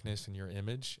your likeness and your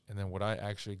image, and then what I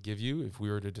actually give you, if we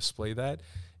were to display that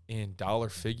in dollar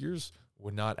figures,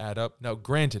 would not add up. Now,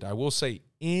 granted, I will say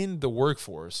in the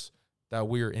workforce that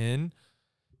we're in,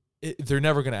 they're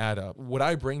never going to add up. What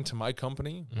I bring to my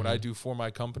company, what I do for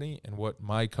my company, and what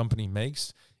my company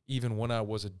makes, even when I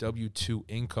was a W-2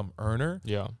 income earner,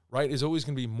 right, is always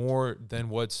going to be more than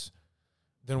what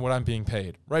I'm being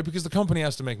paid, right? Because the company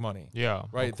has to make money. Yeah,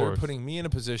 right. They're putting me in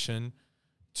a position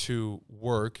to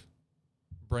work,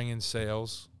 bring in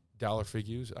sales, dollar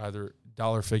figures, either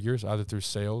through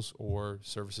sales or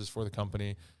services for the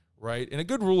company, right? And a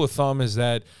good rule of thumb is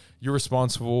that you're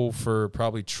responsible for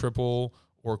probably triple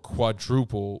or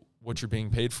quadruple what you're being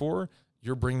paid for.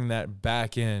 You're bringing that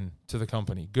back in to the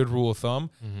company. Good rule of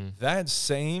thumb. Mm-hmm. That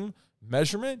same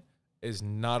measurement is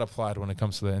not applied when it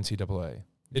comes to the NCAA.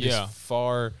 It is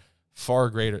far, far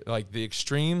greater. Like the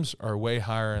extremes are way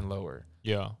higher and lower.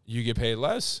 Yeah. You get paid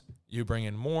less, you bring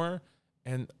in more.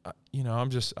 And,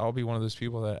 I'll be one of those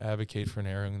people that advocate for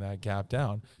narrowing that gap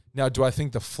down. Now, do I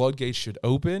think the floodgates should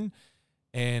open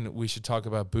and we should talk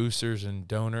about boosters and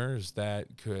donors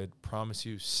that could promise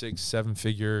you 6-7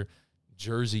 figure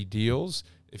jersey deals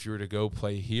if you were to go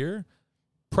play here?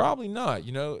 Probably not.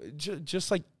 Just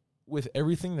like with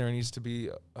everything, there needs to be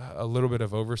a little bit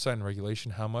of oversight and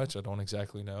regulation. How much? I don't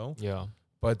exactly know. Yeah.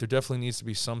 But there definitely needs to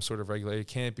be some sort of regulation. It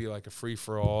can't be like a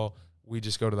free-for-all. We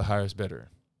just go to the highest bidder.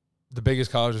 The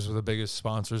biggest colleges with the biggest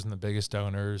sponsors and the biggest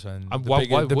donors and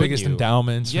the biggest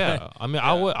endowments. Yeah. Right? I mean,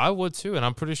 I would too. And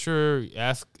I'm pretty sure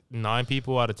ask 9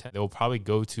 people out of 10, they'll probably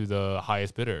go to the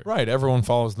highest bidder. Right. Everyone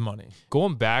follows the money.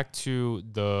 Going back to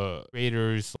the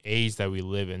creators' age that we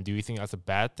live in, do you think that's a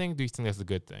bad thing? Do you think that's a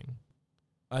good thing?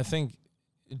 I think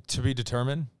to be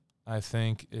determined. I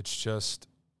think it's just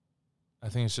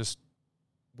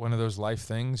one of those life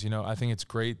things. I think it's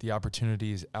great. The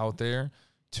opportunity is out there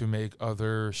to make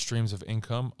other streams of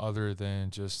income other than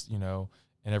just, an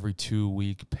every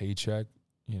 2-week paycheck,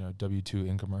 W-2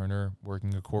 income earner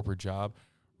working a corporate job,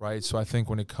 right? So I think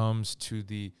when it comes to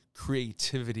the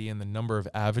creativity and the number of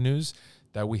avenues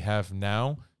that we have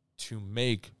now to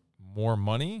make more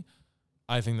money,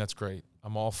 I think that's great.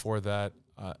 I'm all for that.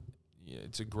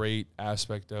 It's a great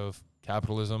aspect of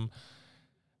capitalism.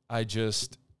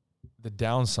 The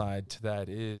downside to that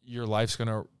is your life's going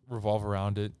to revolve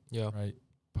around it, right?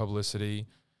 Publicity,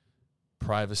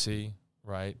 privacy,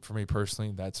 right? For me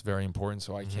personally, that's very important.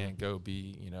 So I can't go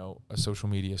be, a social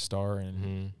media star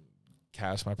and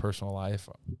cast my personal life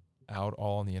out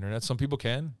all on the internet. Some people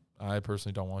can. I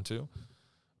personally don't want to.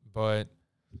 But,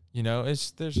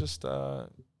 there's just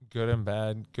good and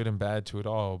bad to it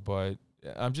all. But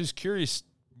I'm just curious.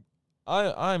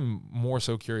 I'm more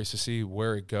so curious to see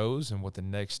where it goes and what the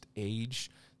next age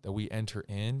that we enter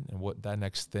in and what that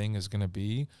next thing is going to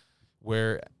be.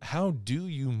 How do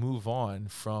you move on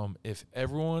from, if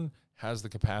everyone has the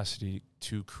capacity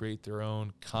to create their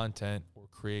own content or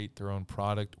create their own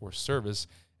product or service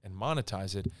and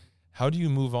monetize it, how do you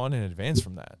move on and advance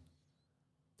from that?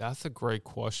 That's a great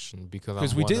question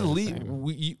because we did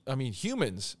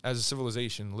humans as a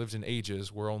civilization lived in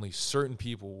ages where only certain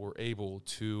people were able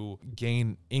to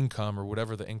gain income or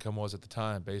whatever the income was at the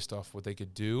time based off what they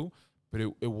could do. But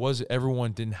it was,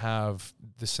 everyone didn't have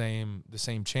the same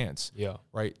chance. Yeah.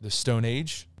 Right. The Stone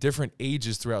Age, different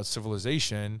ages throughout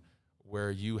civilization where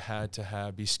you had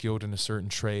to be skilled in a certain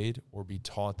trade or be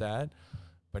taught that.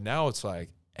 But now it's like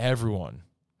everyone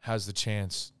has the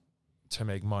chance to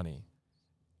make money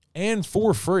and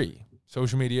for free.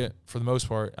 Social media, for the most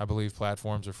part, I believe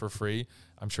platforms are for free.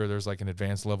 I'm sure there's like an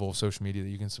advanced level of social media that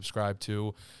you can subscribe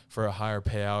to for a higher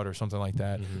payout or something like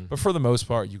that. But for the most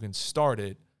part, you can start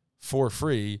it for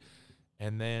free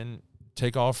and then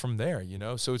take off from there,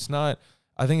 So it's not,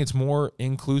 I think it's more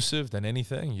inclusive than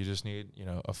anything. You just need,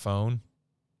 a phone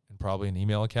and probably an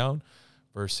email account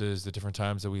versus the different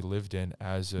times that we lived in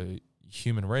as a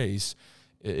human race.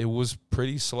 It was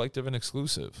pretty selective and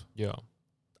exclusive. Yeah.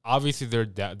 Obviously, there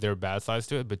are bad sides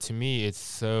to it, but to me, it's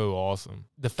so awesome.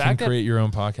 The fact fact that create your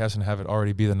own podcast and have it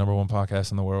already be the number one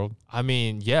podcast in the world. I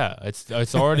mean, yeah,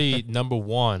 it's already number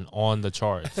one on the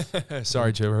charts.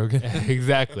 Sorry, Joe Rogan.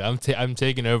 Exactly, I'm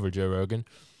taking over Joe Rogan.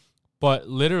 But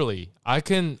literally, I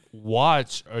can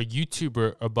watch a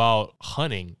YouTuber about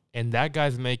hunting, and that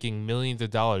guy's making millions of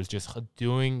dollars just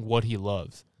doing what he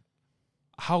loves.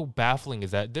 How baffling is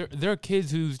that? There are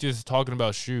kids who's just talking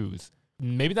about shoes.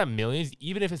 Maybe not millions,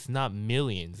 even if it's not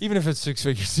millions. Even if it's 6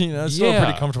 figures, it's still a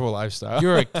pretty comfortable lifestyle.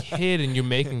 You're a kid and you're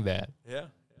making that. Yeah.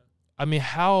 I mean,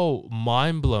 how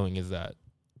mind-blowing is that?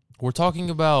 We're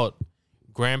talking about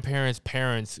grandparents,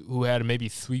 parents who had to maybe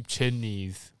sweep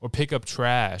chimneys or pick up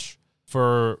trash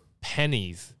for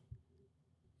pennies.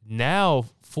 Now,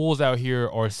 fools out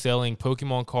here are selling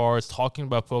Pokemon cards, talking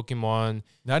about Pokemon.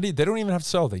 Now, they don't even have to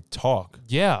sell. They talk.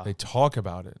 Yeah. They talk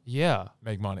about it. Yeah.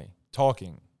 Make money.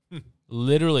 Talking.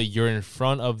 Literally, you're in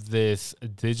front of this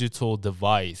digital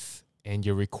device and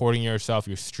you're recording yourself,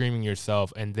 you're streaming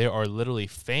yourself, and there are literally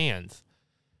fans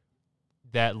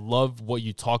that love what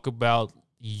you talk about,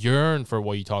 yearn for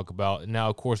what you talk about. Now,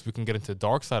 of course, we can get into the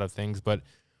dark side of things, but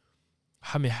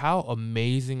I mean, how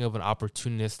amazing of an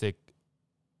opportunistic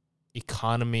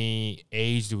economy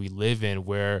age do we live in,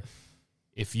 where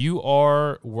if you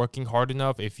are working hard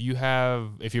enough, if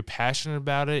you're passionate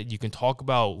about it, you can talk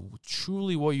about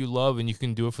truly what you love, and you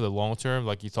can do it for the long term.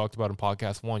 Like you talked about in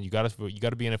podcast 1, you got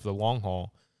to be in it for the long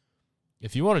haul.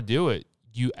 If you want to do it,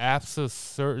 you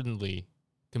absolutely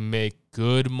can make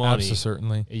good money.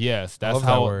 Absolutely. Yes, Love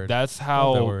that word. That's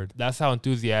how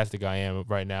enthusiastic I am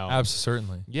right now.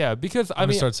 Absolutely. Yeah, because I'm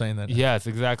gonna start saying that now. Yes,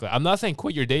 exactly. I'm not saying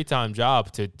quit your daytime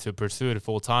job to pursue it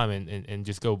full time and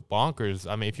just go bonkers.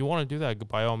 I mean, if you want to do that,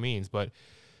 by all means. But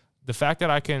the fact that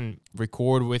I can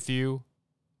record with you,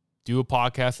 do a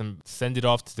podcast, and send it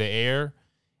off to the air,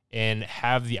 and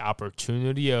have the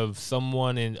opportunity of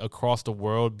someone across the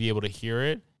world be able to hear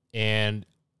it and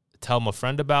tell them a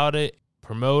friend about it,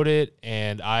 promote it,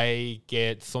 and I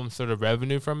get some sort of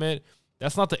revenue from it.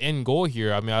 That's not the end goal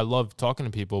here. I mean, I love talking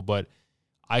to people, but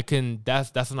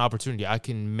that's an opportunity. I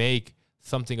can make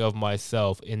something of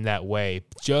myself in that way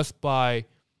just by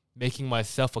making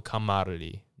myself a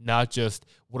commodity, not just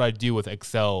what I do with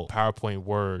Excel, PowerPoint,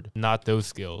 Word, not those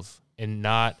skills, and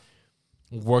not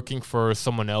working for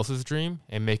someone else's dream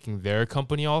and making their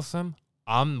company awesome.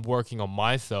 I'm working on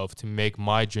myself to make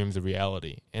my dreams a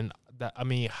reality. And that, I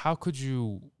mean, how could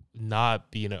you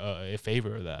not be in a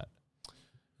favor of that?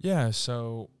 Yeah,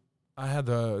 so I had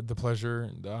the pleasure,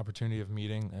 the opportunity of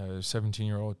meeting a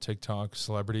 17-year-old TikTok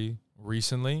celebrity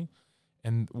recently.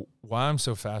 And why I'm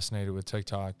so fascinated with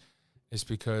TikTok is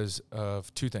because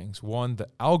of two things. One, the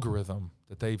algorithm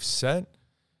that they've set,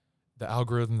 the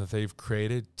algorithm that they've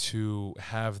created to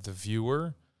have the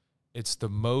viewer, it's the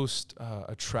most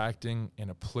attracting and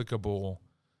applicable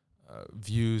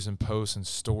views and posts and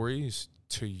stories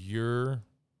to your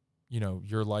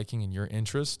liking and your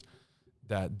interest.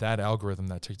 That algorithm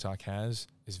that TikTok has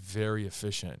is very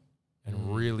efficient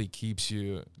and really keeps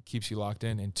you locked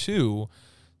in. And two,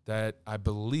 that I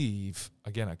believe,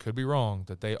 again, I could be wrong,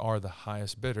 that they are the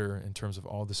highest bidder in terms of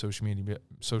all the social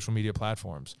media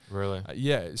platforms. Really?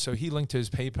 Yeah. So he linked his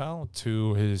PayPal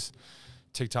to his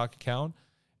TikTok account,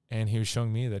 and he was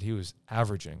showing me that he was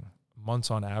averaging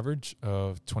months on average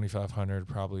of $2,500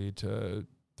 probably to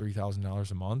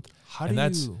 $3,000 a month.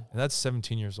 That's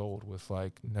 17 years old with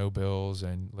like no bills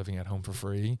and living at home for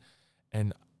free.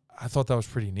 And I thought that was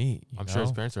pretty neat. I'm sure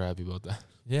his parents are happy about that.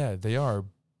 Yeah, they are.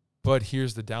 But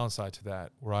here's the downside to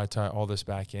that, where I tie all this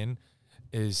back in,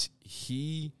 is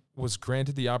he was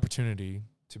granted the opportunity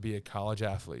to be a college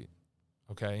athlete,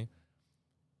 okay?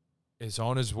 Is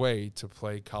on his way to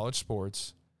play college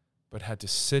sports, but had to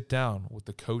sit down with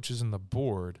the coaches and the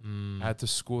board at the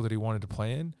school that he wanted to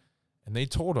play in, and they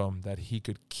told him that he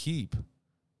could keep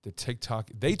the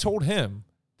TikTok. They told him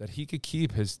that he could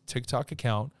keep his TikTok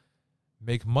account,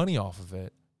 make money off of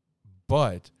it,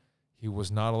 but he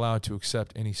was not allowed to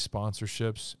accept any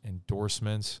sponsorships,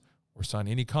 endorsements, or sign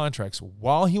any contracts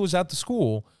while he was at the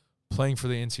school playing for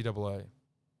the NCAA.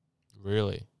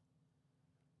 Really?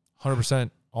 100%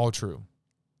 all true.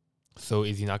 So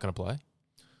is he not going to play?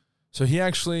 So he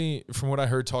actually, from what I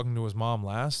heard talking to his mom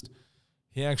last,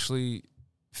 he actually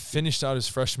finished out his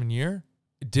freshman year,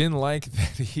 didn't like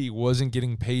that he wasn't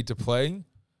getting paid to play,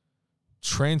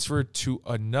 transferred to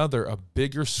a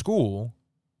bigger school,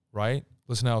 right?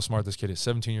 Listen to how smart this kid is,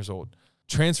 17 years old.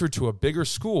 Transferred to a bigger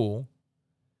school,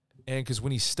 and because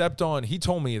when he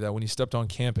told me that when he stepped on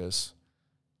campus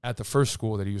at the first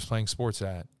school that he was playing sports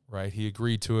at, right, he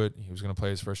agreed to it. He was going to play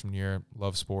his freshman year,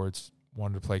 loved sports,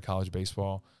 wanted to play college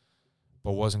baseball,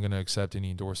 but wasn't going to accept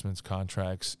any endorsements,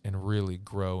 contracts, and really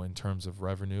grow in terms of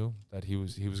revenue that he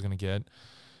was going to get.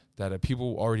 That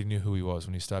people already knew who he was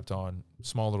when he stepped on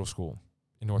small little school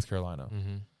in North Carolina.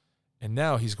 Mm-hmm. And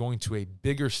now he's going to a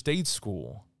bigger state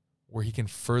school where he can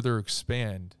further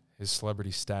expand his celebrity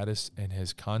status and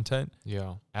his content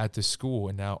at the school.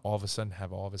 And now all of a sudden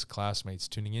have all of his classmates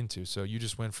tuning into. So you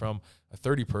just went from a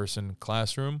 30-person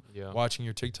classroom watching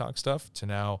your TikTok stuff to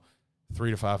now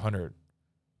 300 to 500.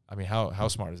 I mean, how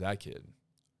smart is that kid?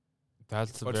 But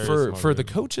for the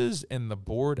coaches and the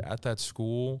board at that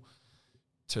school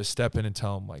to step in and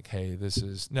tell them, like, hey, this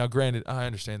is – now, granted, I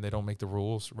understand they don't make the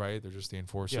rules, right? They're just the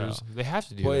enforcers. Yeah, they have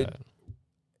to do that.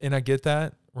 And I get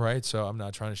that, right? So I'm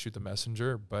not trying to shoot the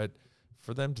messenger, but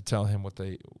for them to tell him what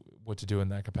to do in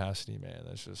that capacity, man,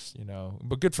 that's just,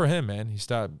 But good for him, man. He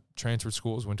stopped, transferred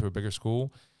schools, went to a bigger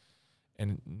school,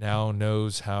 and now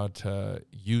knows how to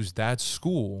use that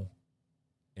school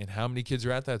and how many kids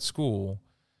are at that school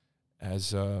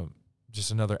as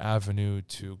just another avenue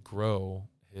to grow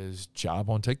his job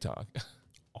on TikTok.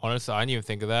 Honestly, I didn't even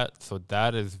think of that. So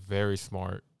that is very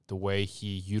smart, the way he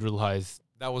utilized.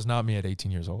 That was not me at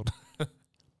 18 years old.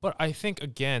 But I think,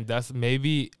 again, that's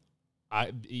maybe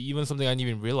even something I didn't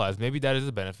even realize. Maybe that is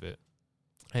a benefit.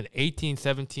 An 18,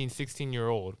 17,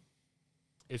 16-year-old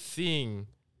is seeing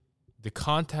the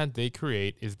content they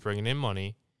create is bringing in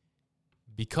money.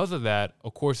 Because of that,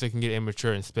 of course, they can get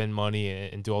immature and spend money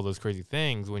and do all those crazy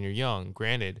things when you're young,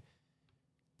 granted.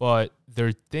 But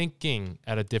they're thinking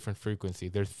at a different frequency.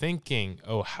 They're thinking,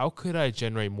 oh, how could I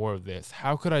generate more of this?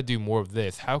 How could I do more of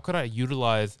this? How could I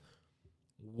utilize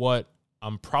what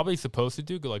I'm probably supposed to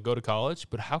do, like go to college,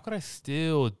 but how could I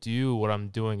still do what I'm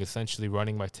doing, essentially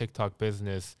running my TikTok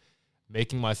business,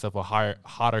 making myself a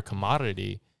hotter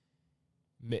commodity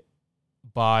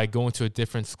by going to a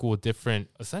different school, different,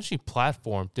 essentially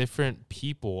platform, different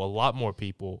people, a lot more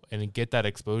people, and get that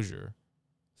exposure.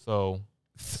 So,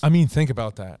 I mean, think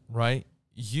about that, right?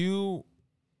 You,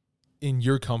 in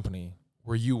your company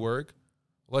where you work,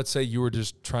 let's say you were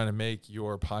just trying to make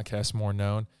your podcast more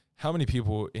known. How many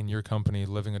people in your company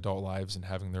living adult lives and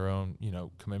having their own,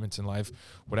 commitments in life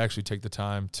would actually take the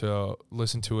time to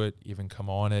listen to it, even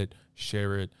come on it,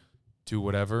 share it, do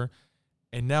whatever?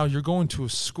 And now you're going to a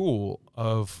school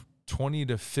of 20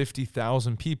 to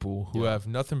 50,000 people who have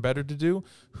nothing better to do,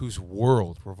 whose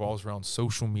world revolves around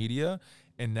social media,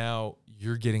 and now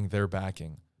you're getting their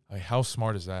backing. Like, how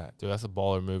smart is that? Dude, that's a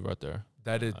baller move right there.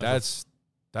 That's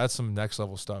some next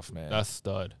level stuff, man. That's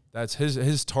stud. That's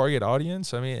his target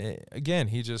audience. I mean, again,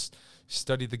 he just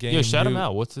studied the game. Yeah, shout him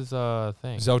out. What's his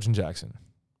thing? Zeljin Jackson.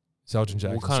 Search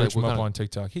him up on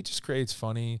TikTok. He just creates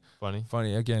funny.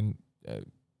 Again,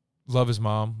 love his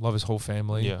mom, love his whole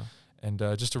family. Yeah, and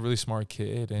just a really smart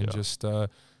kid, and just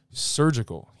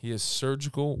surgical. He is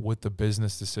surgical with the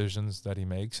business decisions that he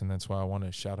makes, and that's why I want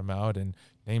to shout him out and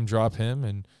name drop him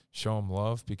and show him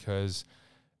love, because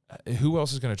who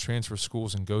else is going to transfer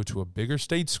schools and go to a bigger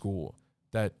state school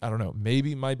that, I don't know,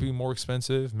 maybe might be more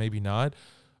expensive, maybe not,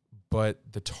 but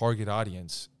the target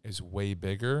audience is way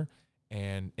bigger,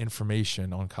 and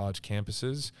information on college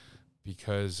campuses,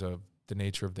 because of the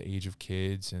nature of the age of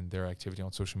kids and their activity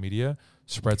on social media,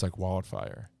 spreads like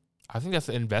wildfire. I think that's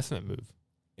an investment move.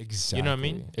 Exactly. You know what I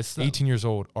mean? It's 18 years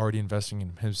old, already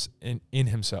investing in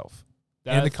himself.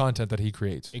 And the content that he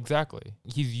creates. Exactly.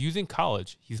 He's using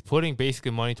college. He's putting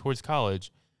basically money towards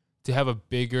college to have a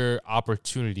bigger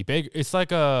opportunity. It's like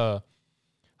how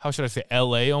should I say,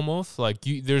 LA almost? Like,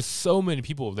 there's so many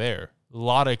people there. A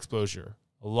lot of exposure.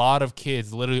 A lot of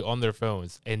kids literally on their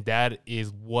phones. And that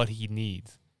is what he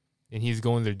needs. And he's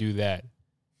going to do that.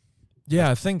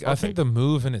 Yeah, I think the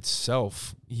move in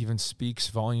itself even speaks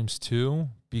volumes too,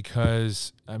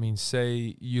 because, I mean,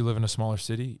 say you live in a smaller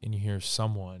city and you hear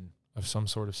someone of some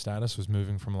sort of status was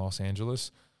moving from Los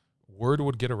Angeles, word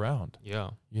would get around. Yeah.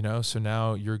 So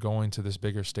now you're going to this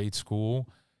bigger state school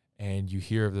and you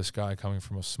hear of this guy coming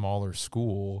from a smaller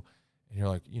school and you're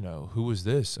like, who is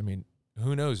this? I mean,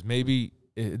 who knows? Maybe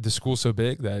the school's so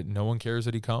big that no one cares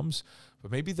that he comes,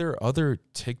 but maybe there are other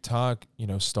TikTok,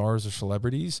 stars or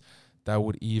celebrities that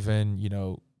would even,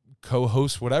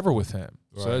 co-host whatever with him.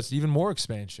 Right. So that's even more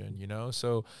expansion,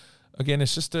 So again,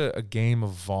 it's just a game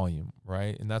of volume,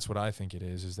 right? And that's what I think it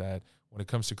is that when it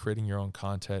comes to creating your own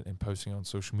content and posting on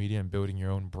social media and building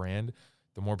your own brand,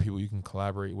 the more people you can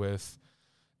collaborate with,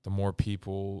 the more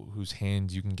people whose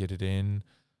hands you can get it in,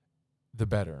 the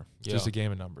better. It's just a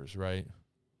game of numbers, right?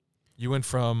 You went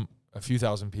from a few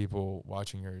thousand people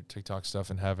watching your TikTok stuff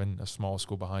and having a small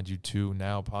school behind you to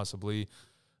now possibly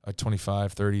a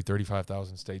 25, 30,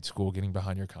 35,000 state school getting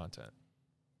behind your content.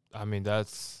 I mean,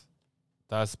 that's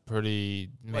pretty,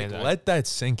 man. Let that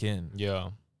sink in.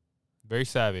 Yeah. Very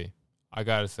savvy, I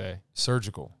got to say.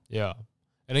 Surgical. Yeah.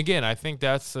 And again, I think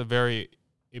that's a very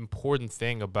important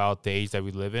thing about the age that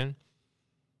we live in.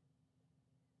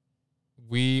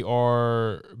 We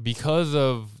are, because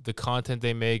of the content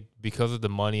they make, because of the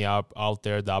money out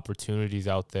there, the opportunities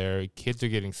out there, kids are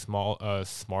getting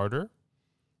smarter.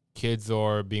 Kids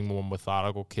are being more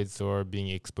methodical. Kids are being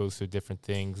exposed to different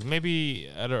things, maybe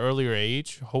at an earlier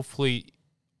age, hopefully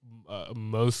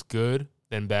most good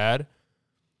than bad.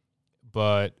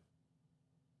 But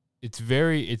it's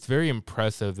very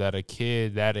impressive that a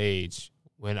kid that age,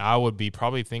 when I would be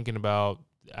probably thinking about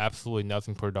absolutely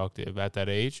nothing productive at that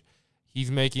age, he's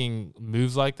making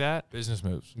moves like that. Business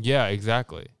moves. Yeah,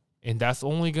 exactly. And that's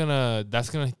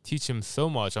gonna teach him so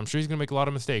much. I'm sure he's gonna make a lot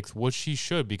of mistakes, which he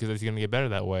should, because he's gonna get better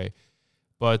that way.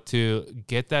 But to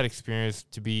get that experience,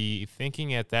 to be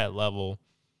thinking at that level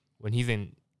when he's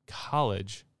in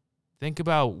college, think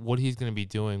about what he's gonna be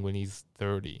doing when he's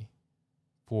 30,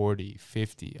 40,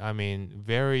 50. I mean,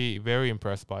 very, very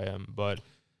impressed by him. But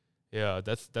yeah,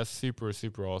 that's super,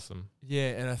 super awesome. Yeah,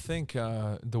 and I think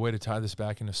the way to tie this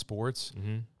back into sports,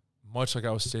 much like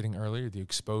I was stating earlier, the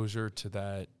exposure to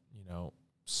that,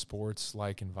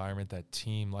 sports-like environment, that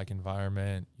team-like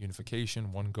environment,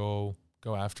 unification, one goal,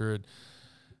 go after it.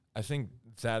 I think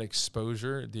that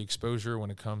the exposure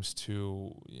when it comes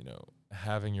to,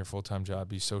 having your full-time job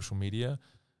be social media,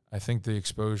 I think the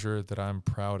exposure that I'm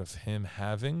proud of him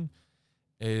having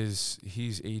is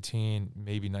he's 18,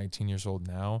 maybe 19 years old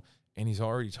now, and he's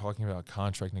already talking about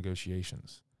contract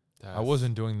negotiations. I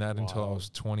wasn't doing that until I was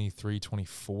 23,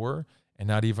 24, and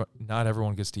not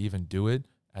everyone gets to even do it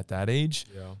at that age.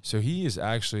 Yeah. So he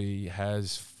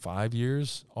has 5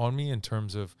 years on me in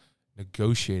terms of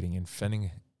negotiating and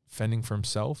fending for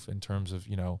himself in terms of,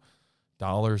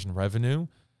 dollars and revenue.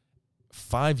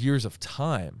 5 years of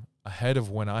time ahead of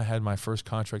when I had my first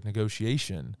contract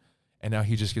negotiation, and now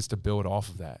he just gets to build off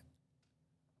of that.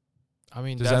 I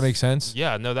mean, does that make sense?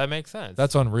 Yeah, no, that makes sense.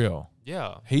 That's unreal.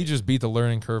 Yeah. He just beat the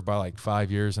learning curve by like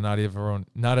 5 years, and not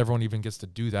everyone even gets to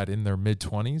do that in their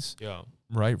mid-20s. Yeah.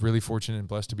 Right? Really fortunate and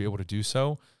blessed to be able to do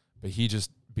so, but he just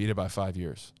beat it by 5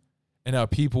 years. And now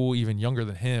people even younger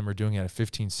than him are doing it at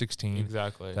 15, 16.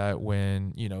 Exactly. That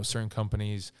when, certain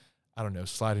companies, I don't know,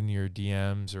 slide into your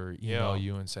DMs or email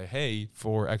you and say, hey,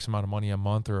 for X amount of money a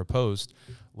month or a post,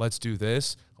 let's do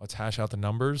this. Let's hash out the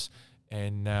numbers.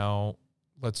 And now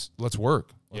let's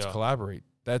work. Let's collaborate.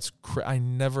 That's I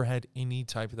never had any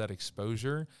type of that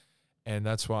exposure. And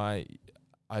that's why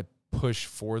I push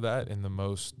for that in the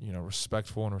most,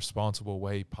 respectful and responsible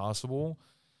way possible,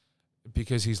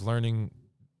 because he's learning.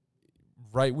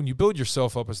 Right, when you build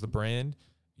yourself up as the brand,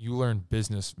 you learn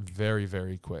business very,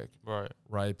 very quick.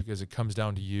 Right, because it comes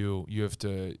down to you. You have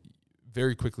to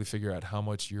very quickly figure out how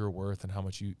much you're worth and how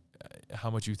much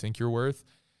you think you're worth,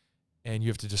 and you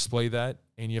have to display that,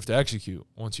 and you have to execute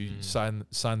once you sign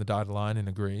the dotted line and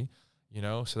agree.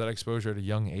 So that exposure at a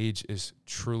young age is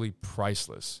truly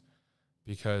priceless,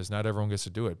 because not everyone gets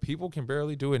to do it. People can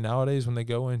barely do it nowadays when they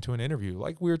go into an interview.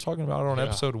 Like we were talking about on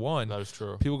episode 1. That is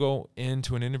true. People go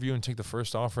into an interview and take the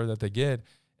first offer that they get,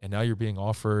 and now you're being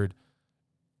offered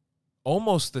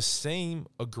almost the same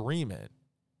agreement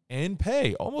and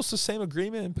pay.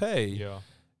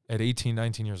 At 18,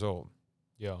 19 years old.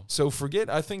 Yeah. So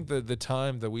I think the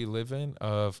time that we live in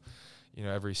of,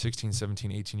 every 16,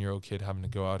 17, 18-year-old kid having to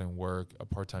go out and work a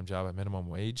part-time job at minimum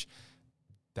wage,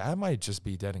 that might just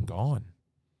be dead and gone.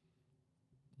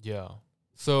 Yeah.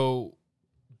 So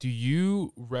do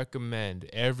you recommend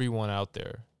everyone out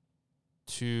there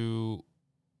to...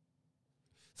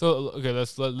 So, okay, let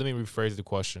me rephrase the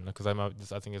question, because I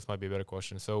think this might be a better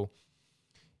question. So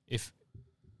if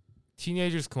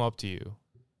teenagers come up to you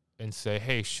and say,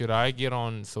 hey, should I get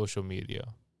on social media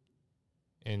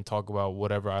and talk about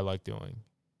whatever I like doing,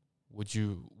 would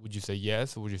you say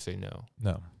yes, or would you say no?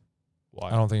 No. Why?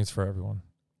 I don't think it's for everyone.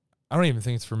 I don't even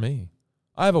think it's for me.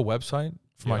 I have a website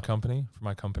for my company, for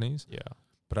my companies. Yeah.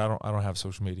 But I don't have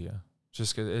social media.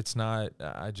 Just 'cause it's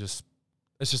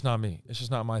just not me. It's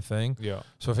just not my thing. Yeah.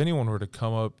 So if anyone were to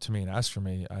come up to me and ask for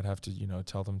me, I'd have to,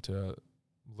 tell them to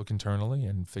look internally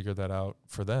and figure that out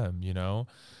for them,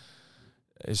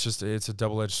 It's a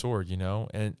double-edged sword,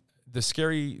 And the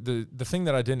thing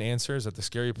that I didn't answer is that the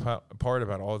scary part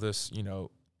about all this,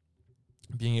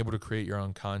 being able to create your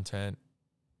own content,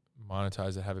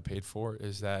 monetize it, have it paid for,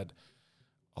 is that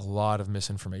a lot of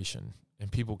misinformation,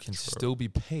 and people can still be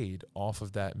paid off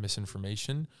of that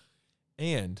misinformation,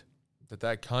 and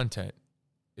that content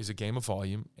is a game of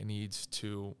volume and needs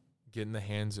to get in the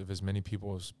hands of as many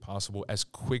people as possible as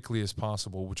quickly as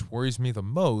possible. Which worries me the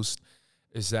most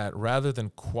is that rather than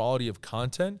quality of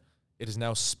content, it is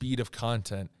now speed of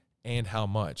content and how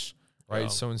much, right? Yeah.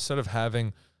 So instead of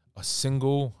having a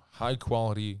single high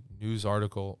quality news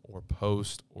article or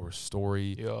post or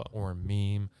story or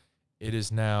meme, it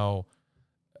is now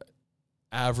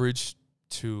average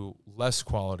to less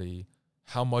quality.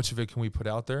 How much of it can we put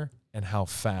out there and how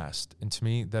fast? And to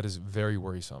me, that is very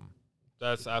worrisome.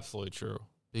 That's absolutely true.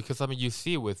 Because, you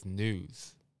see it with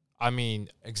news.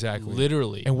 Exactly.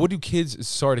 Literally. And what do kids,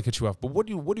 sorry to cut you off, but what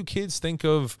do kids think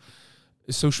of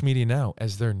social media now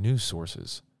as their news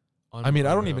sources? I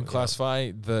don't even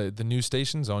classify the news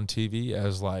stations on TV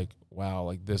as like, wow,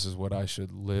 like this is what I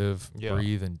should live,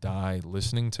 breathe, and die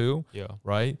listening to. Yeah.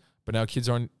 Right? But now kids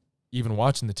aren't even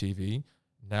watching the TV.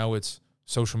 Now it's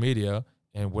social media,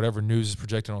 and whatever news is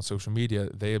projected on social media,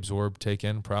 they absorb, take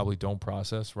in, probably don't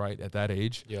process, right, at that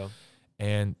age. Yeah.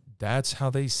 And that's how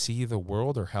they see the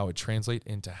world, or how it translates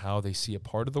into how they see a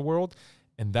part of the world.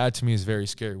 And that to me is very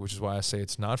scary, which is why I say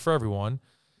it's not for everyone.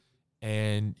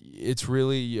 And it's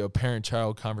really a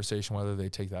parent-child conversation whether they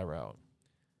take that route.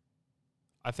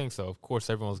 I think so. Of course,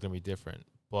 everyone's going to be different.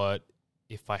 But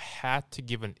if I had to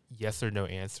give a yes or no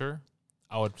answer,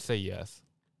 I would say yes.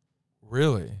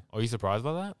 Really? Are you surprised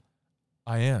by that?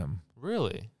 I am.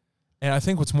 Really? And I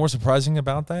think what's more surprising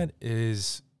about that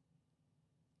is,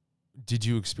 did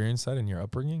you experience that in your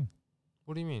upbringing?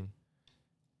 What do you mean?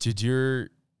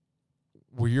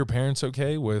 Were your parents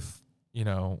okay with,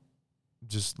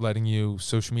 just letting you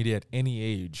social media at any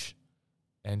age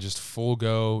and just full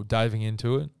go diving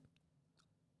into it?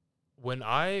 When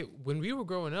we were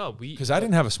growing up, Because I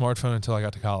didn't have a smartphone until I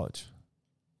got to college.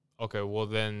 Okay, well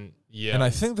then, yeah. And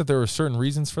I think that there were certain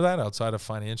reasons for that outside of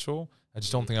financial. I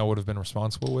just don't think I would have been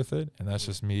responsible with it. And that's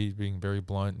just me being very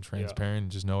blunt and transparent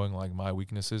and just knowing like my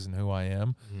weaknesses and who I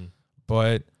am. Mm-hmm.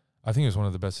 But I think it was one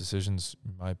of the best decisions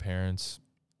my parents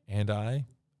and I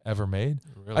ever made.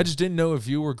 Really? I just didn't know if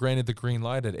you were granted the green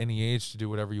light at any age to do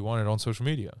whatever you wanted on social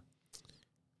media.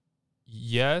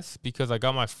 Yes, because I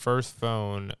got my first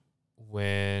phone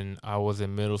when I was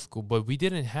in middle school, but we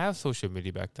didn't have social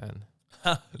media back then.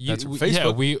 That's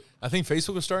Facebook. Yeah, I think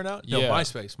Facebook was starting out. No, Yeah.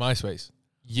 MySpace.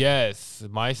 Yes,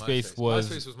 MySpace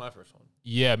was my first one.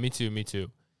 Yeah, me too.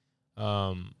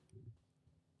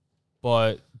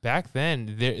 But back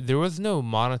then there was no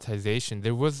monetization.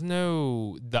 There was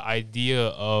no the idea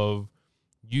of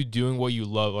you doing what you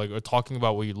love, like, or talking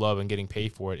about what you love and getting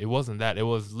paid for it. It wasn't that. It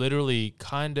was literally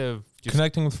kind of just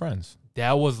Connecting with friends.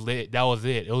 that was lit. That was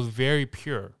it. It was very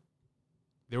pure.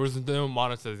 There was no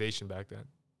monetization back then.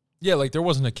 Yeah, like there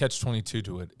wasn't a catch-22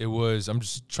 to it. It was, I'm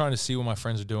just trying to see what my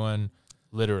friends are doing,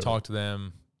 Literally. talk to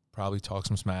them, probably talk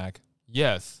some smack.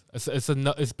 Yes.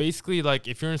 It's basically like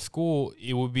if you're in school,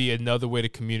 it would be another way to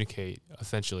communicate,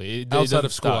 essentially. Outside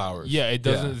of school stop. hours. Yeah, it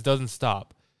doesn't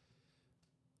stop.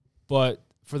 But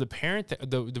for the parent,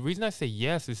 the reason I say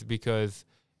yes is because,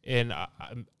 and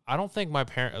I don't think my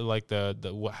parent, like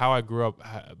the how I grew up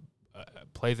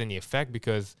plays any effect,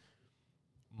 because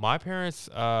my parents,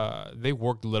 they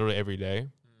worked literally every day.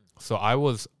 So I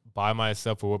was by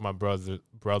myself or with my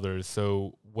brothers.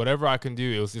 So whatever I can do,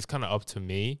 it was just kind of up to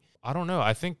me. I don't know.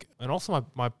 I think, and also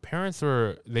my parents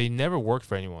they never worked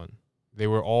for anyone. They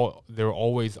were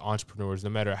always entrepreneurs. No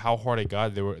matter how hard it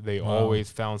got, they always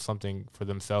found something for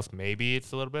themselves. Maybe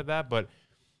it's a little bit of that, but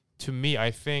to me, I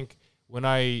think when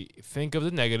I think of the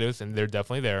negatives, and they're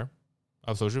definitely there,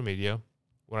 of social media,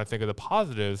 when I think of the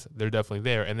positives, they're definitely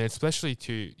there. And then especially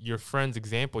to your friend's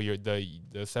example,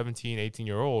 the 17,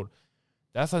 18-year-old,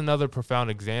 that's another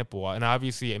profound example. And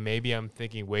obviously, maybe I'm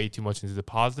thinking way too much into the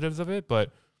positives of it,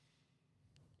 but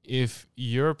if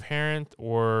you're a parent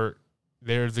or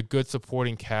there's a good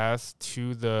supporting cast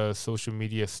to the social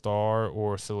media star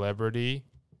or celebrity,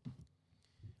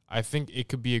 I think it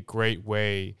could be a great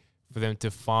way for them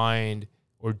to find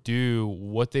or do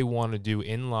what they want to do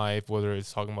in life, whether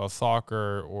it's talking about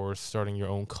soccer or starting your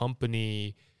own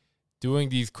company, doing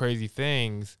these crazy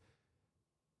things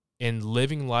and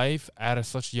living life at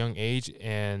such a young age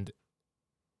and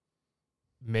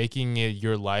making it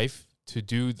your life to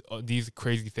do these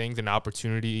crazy things, an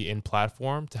opportunity and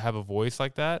platform to have a voice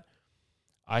like that.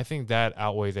 I think that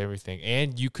outweighs everything.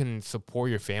 And you can support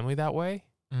your family that way.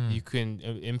 You can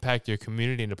impact your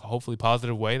community in a hopefully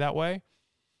positive way that way.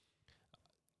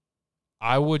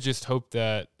 I would just hope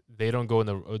that they don't go in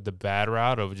the bad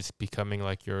route of just becoming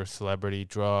like your celebrity,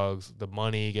 drugs, the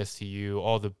money gets to you,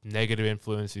 all the negative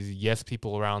influences, yes,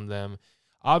 people around them.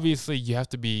 Obviously, you have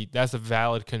to be, that's a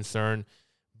valid concern.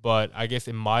 But I guess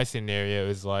in my scenario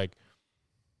is like,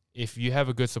 if you have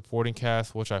a good supporting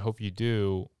cast, which I hope you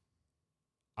do,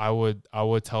 I would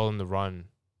tell them to run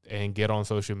and get on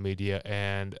social media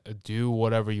and do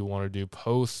whatever you want to do.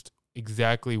 Post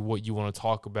exactly what you want to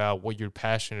talk about, what you're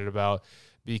passionate about,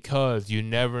 because you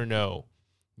never know.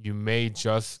 You may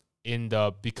just end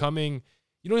up becoming,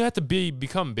 you don't have to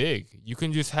become big. You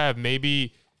can just have,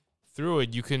 maybe through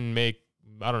it, you can make,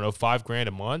 I don't know, $5,000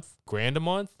 a month, $1,000 a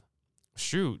month.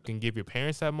 Shoot, you can give your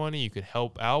parents that money. You can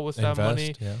help out with that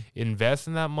money, invest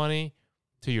in that money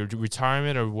to your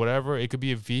retirement or whatever. It could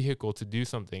be a vehicle to do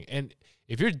something. And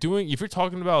if you're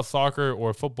talking about soccer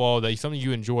or football, that's something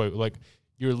you enjoy, like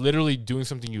you're literally doing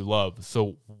something you love.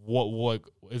 So what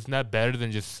isn't that better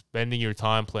than just spending your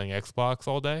time playing Xbox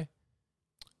all day?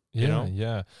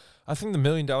 Yeah. I think the $1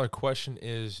 million question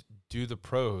is, do the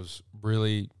pros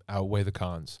really outweigh the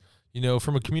cons?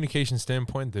 From a communication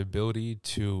standpoint, the ability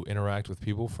to interact with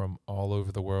people from all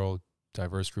over the world,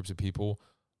 diverse groups of people,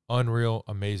 unreal,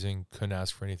 amazing, couldn't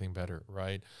ask for anything better,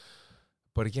 right?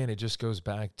 But again, it just goes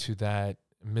back to that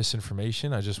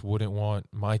misinformation. I just wouldn't want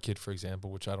my kid, for example,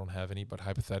 which I don't have any, but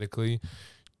hypothetically,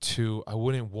 I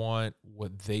wouldn't want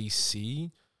what they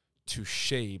see to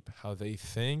shape how they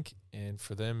think, and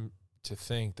for them to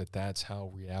think that that's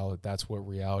what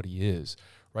reality is,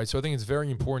 right? So I think it's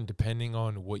very important, depending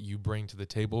on what you bring to the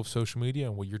table of social media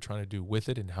and what you're trying to do with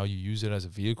it and how you use it as a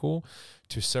vehicle,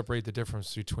 to separate the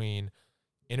difference between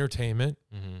entertainment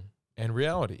and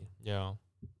reality. Yeah.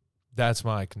 That's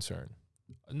my concern.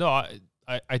 No,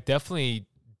 I definitely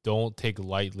don't take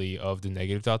lightly of the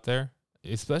negatives out there,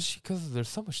 especially because there's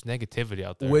so much negativity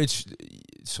out there. Which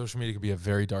social media could be a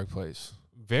very dark place.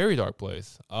 Very dark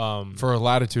place. For a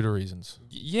latitude of reasons.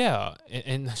 Yeah.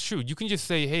 And shoot, you can just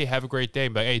say, hey, have a great day.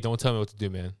 But hey, don't tell me what to do,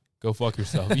 man. Go fuck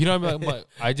yourself. You know what I mean? Like,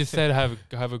 I just said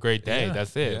have a great day. Yeah,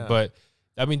 That's it. yeah. But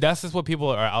I mean, that's just what people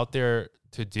are out there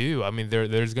to do. I mean,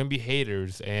 there's going to be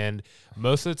haters, and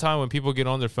most of the time when people get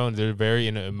on their phone, they're very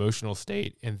in an emotional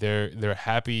state, and they're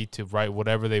happy to write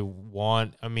whatever they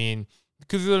want. I mean,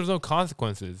 because there's no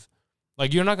consequences.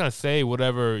 Like, you're not going to say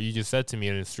whatever you just said to me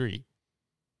in the street.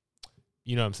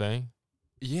 You know what I'm saying?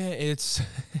 Yeah, it's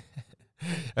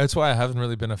that's why I haven't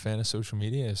really been a fan of social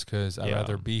media, is because I'd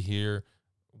rather be here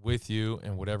with you,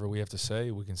 and whatever we have to say,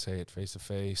 we can say it face to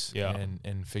face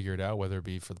and figure it out, whether it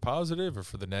be for the positive or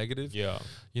for the negative. Yeah.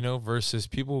 You know, versus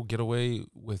people get away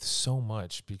with so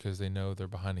much because they know they're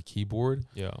behind a keyboard.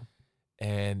 Yeah.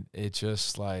 And it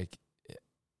just like,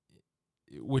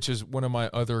 which is one of my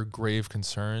other grave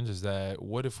concerns, is that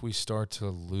what if we start to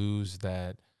lose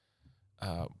that,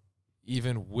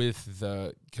 even with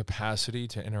the capacity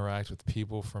to interact with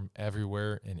people from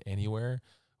everywhere and anywhere,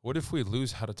 what if we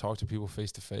lose how to talk to people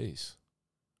face to face?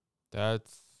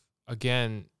 That's,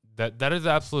 again, that is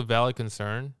an absolute valid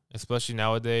concern, especially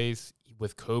nowadays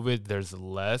with COVID. There's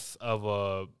less of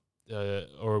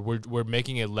or we're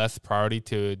making it less priority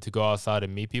to go outside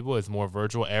and meet people. It's more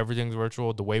virtual. Everything's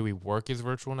virtual. The way we work is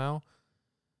virtual now.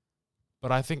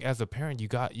 But I think as a parent, you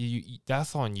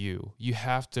that's on you. You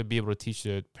have to be able to teach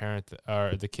the parent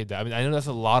or the kid that. I mean, I know that's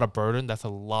a lot of burden. That's a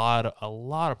lot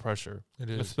of pressure.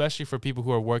 It is. Especially for people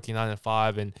who are working 9 to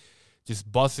 5 and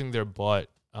just busting their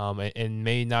butt, and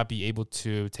may not be able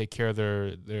to take care of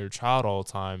their child all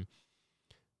the time.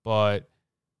 But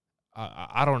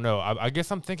I don't know. I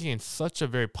guess I'm thinking in such a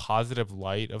very positive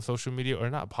light of social media, or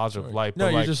not positive light. No,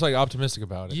 but you're just like optimistic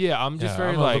about it. Yeah, I'm just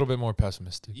very I'm like a little bit more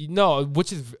pessimistic. No,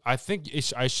 which is, I think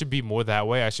I should be more that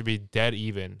way. I should be dead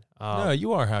even. No,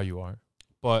 you are how you are.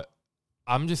 But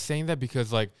I'm just saying that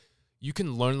because, like, you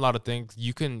can learn a lot of things.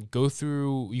 You can go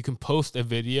through, you can post a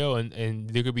video and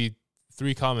there could be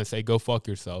 3 comments say, go fuck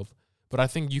yourself. But I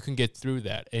think you can get through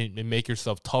that and make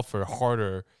yourself tougher,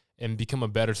 harder, and become a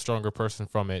better, stronger person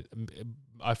from it.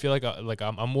 I feel like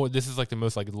I'm more, this is like the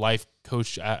most like life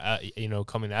coach,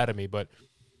 coming out of me. But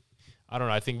I don't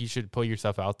know. I think you should put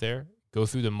yourself out there, go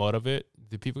through the mud of it.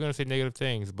 The people are going to say negative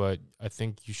things, but I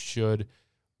think you should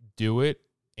do it.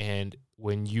 And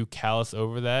when you callous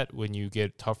over that, when you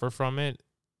get tougher from it,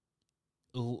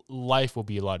 life will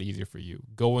be a lot easier for you.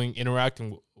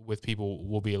 Interacting with people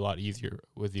will be a lot easier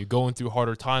with you. Going through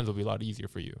harder times will be a lot easier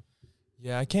for you.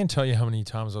 Yeah, I can't tell you how many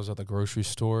times I was at the grocery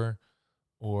store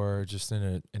or just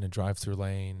in a drive-through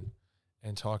lane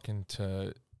and talking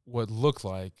to what looked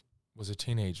like was a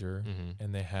teenager,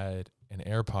 and they had an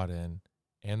AirPod in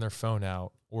and their phone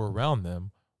out or around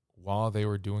them while they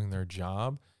were doing their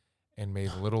job, and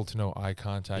made little to no eye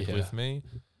contact with me.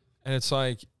 And it's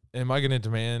like, am I going to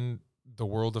demand the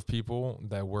world of people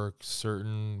that work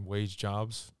certain wage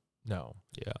jobs? No.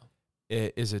 Yeah.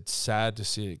 Is it sad to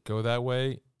see it go that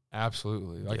way?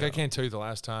 Absolutely. Like, I can't tell you the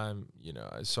last time,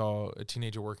 I saw a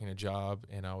teenager working a job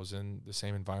and I was in the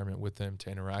same environment with them to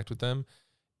interact with them.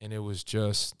 And it was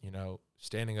just,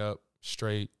 standing up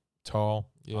straight, tall,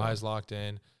 eyes locked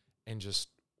in, and just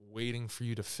waiting for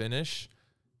you to finish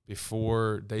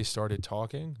before they started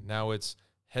talking. Now it's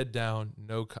head down,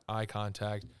 no eye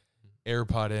contact,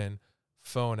 AirPod in,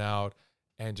 phone out,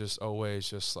 and just always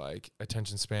just like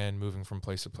attention span moving from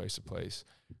place to place to place,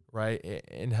 right?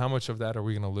 And how much of that are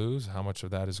we going to lose? How much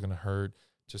of that is going to hurt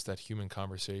just that human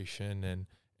conversation and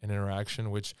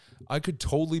interaction, which I could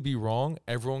totally be wrong.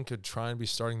 Everyone could try and be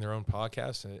starting their own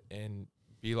podcast and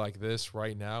be like this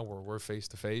right now, where we're face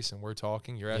to face and we're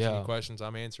talking. You're asking me questions,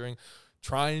 I'm answering,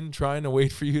 trying to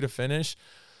wait for you to finish.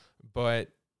 But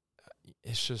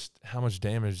it's just, how much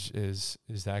damage is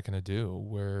that going to do?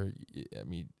 Where, I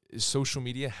mean, social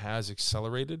media has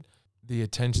accelerated the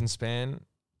attention span.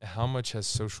 How much has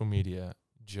social media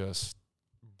just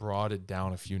brought it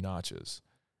down a few notches,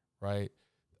 right?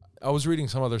 I was reading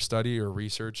some other study or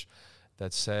research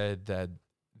that said that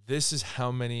this is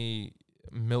how many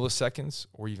milliseconds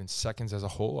or even seconds as a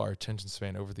whole our attention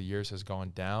span over the years has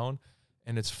gone down.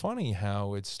 And it's funny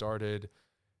how it started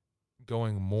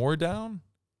going more down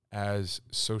as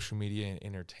social media and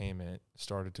entertainment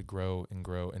started to grow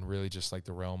and really just like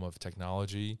the realm of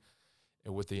technology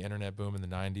with the internet boom in the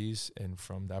 90s, and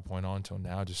from that point on till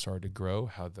now just started to grow,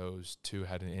 how those two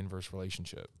had an inverse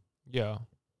relationship. Yeah.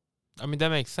 I mean, that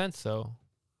makes sense, though.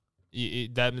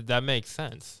 That makes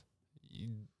sense.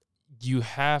 You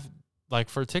have, like,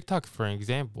 for TikTok, for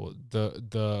example,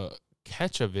 the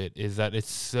catch of it is that it's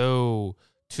so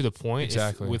to the point.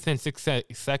 Exactly. It's within 6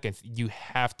 seconds, you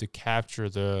have to capture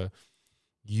the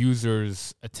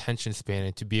user's attention span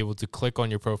and to be able to click on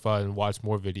your profile and watch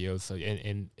more videos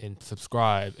and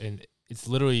subscribe. And it's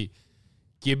literally,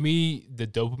 give me the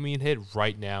dopamine hit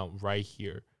right now, right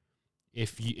here.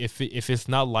 If it's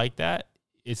not like that,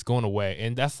 it's going away.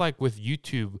 And that's like with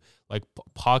YouTube, like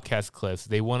podcast clips.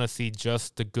 They want to see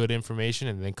just the good information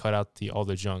and then cut out all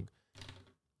the junk.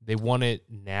 They want it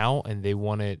now, and they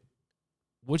want it,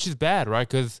 which is bad, right?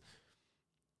 Because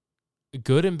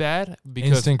good and bad.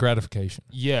 Because instant gratification.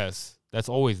 Yes, that's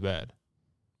always bad.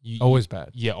 Always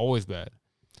bad. Yeah, always bad.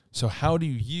 So how do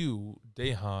you,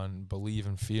 Daehan, believe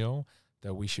and feel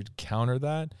that we should counter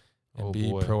that and be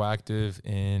proactive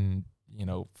in,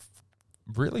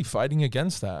 really fighting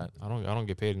against that? I don't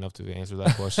get paid enough to answer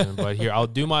that question, but here, I'll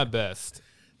do my best.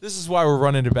 This is why we're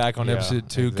running it back on episode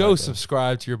 2. Exactly. Go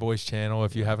subscribe to your boy's channel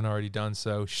if you haven't already done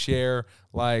so. Share,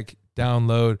 like,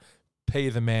 download, pay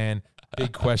the man.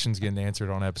 Big questions getting answered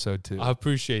on episode 2. I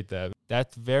appreciate that.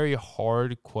 That's a very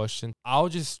hard question. I'll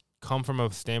just come from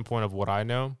a standpoint of what I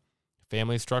know.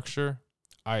 Family structure.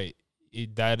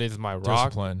 That is my rock.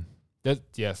 Discipline.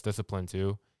 Yes, discipline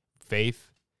too.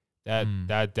 Faith.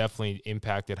 That definitely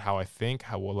impacted how I think,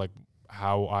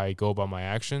 how I go about my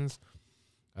actions.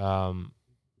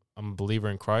 I'm a believer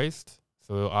in Christ.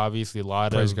 So obviously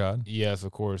Praise God. Yes,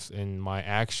 of course. And my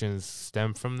actions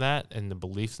stem from that and the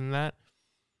beliefs in that.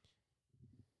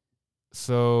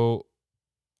 So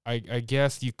I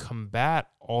guess you combat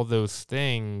all those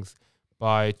things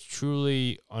by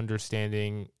truly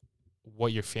understanding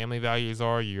what your family values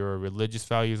are, your religious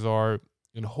values are,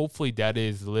 and hopefully that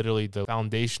is literally the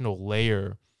foundational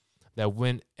layer that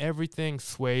when everything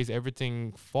sways,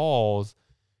 everything falls,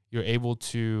 you're able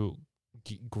to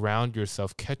ground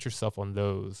yourself, catch yourself on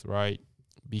those, right?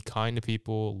 Be kind to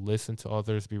people, listen to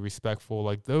others, be respectful.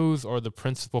 Like, those are the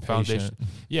principal foundation.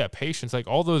 Yeah, patience. Like,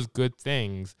 all those good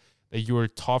things that you were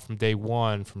taught from day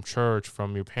one, from church,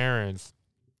 from your parents,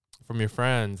 from your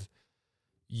friends.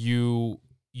 You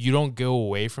don't go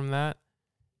away from that.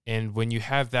 And when you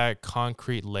have that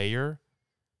concrete layer,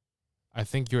 I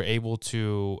think you're able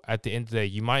to, at the end of the day,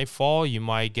 you might fall, you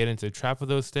might get into the trap of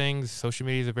those things. Social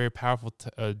media is a very powerful,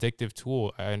 addictive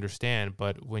tool, I understand.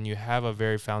 But when you have a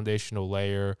very foundational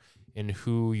layer in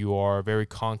who you are, very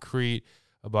concrete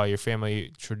about your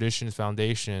family traditions,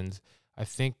 foundations, I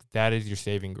think that is your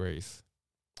saving grace.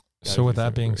 So with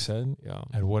that being said,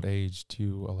 at what age do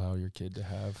you allow your kid to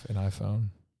have an iPhone?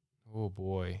 Oh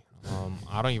boy,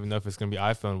 I don't even know if it's gonna be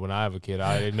iPhone when I have a kid.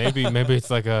 Maybe it's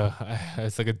like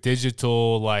a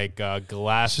digital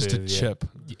glasses. It's just a chip.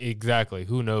 Exactly.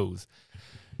 Who knows?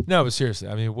 No, but seriously,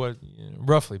 I mean, what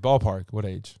roughly ballpark? What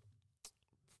age?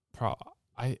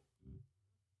 I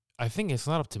think it's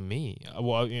not up to me.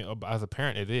 Well, as a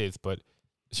parent, it is, but.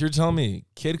 So you're telling me,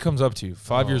 kid comes up to you,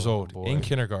 5 years old, in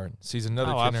kindergarten, sees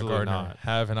another kindergartner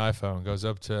have an iPhone, goes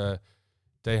up to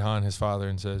Daehan, his father,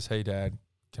 and says, "Hey, Dad,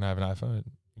 can I have an iPhone?"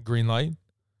 Green light?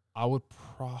 I would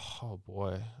I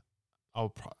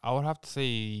would have to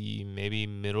say maybe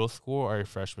middle school or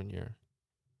freshman year.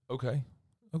 Okay.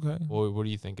 What are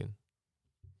you thinking?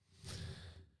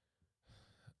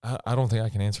 I don't think I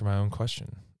can answer my own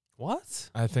question. What?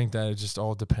 I think that it just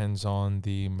all depends on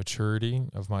the maturity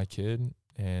of my kid.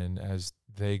 And as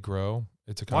they grow,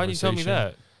 it's a conversation. Why do you tell me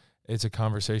that? It's a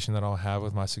conversation that I'll have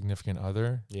with my significant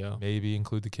other. Yeah. Maybe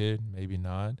include the kid, maybe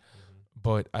not. Mm-hmm.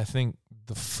 But I think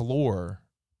the floor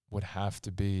would have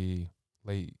to be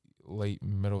late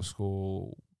middle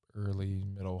school, early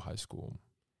middle high school.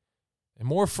 And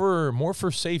more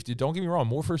for safety. Don't get me wrong,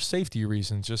 more for safety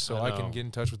reasons, just so I can get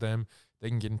in touch with them. They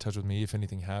can get in touch with me if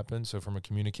anything happens. So from a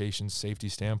communication safety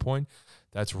standpoint,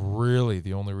 that's really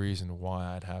the only reason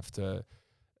why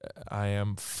I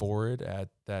am for it at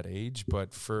that age.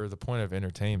 But for the point of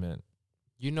entertainment,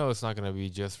 it's not going to be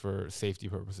just for safety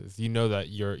purposes. You know that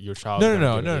your child. No.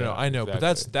 I know, exactly.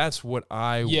 But that's what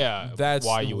that's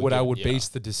why I would base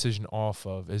the decision off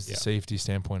of is the safety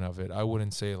standpoint of it. I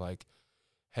wouldn't say like,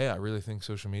 hey, I really think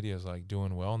social media is like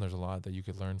doing well, and there's a lot that you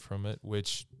could learn from it.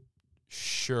 Which,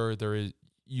 sure, there is.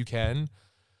 You can,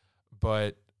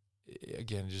 but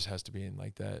again, it just has to be in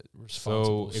like that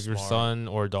responsible. So if your son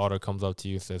or daughter comes up to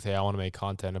you and says, "Hey, I want to make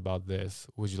content about this,"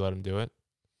 would you let him do it?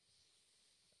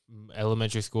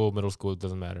 Elementary school, middle school, it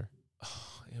doesn't matter.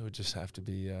 It would just have to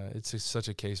be. It's such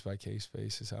a case by case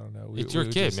basis. I don't know. It's your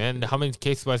kid, man. How many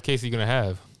case by case are you gonna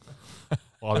have?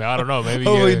 Well, I mean, I don't know. Maybe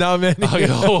hopefully not many.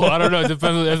 I don't know. It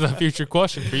depends. That's a future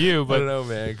question for you. But I don't know,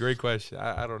 man. Great question.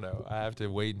 I don't know. I have to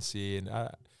wait and see. And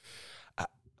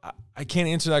I can't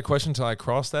answer that question until I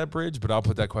cross that bridge. But I'll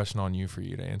put that question on you for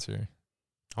you to answer.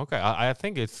 Okay, I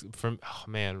think it's from. Oh,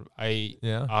 man,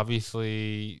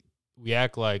 obviously we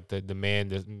act like the man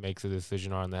that makes a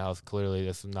decision on the house. Clearly,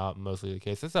 this is not mostly the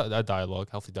case. It's a dialogue,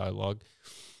 healthy dialogue.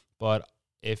 But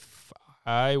if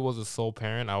I was a sole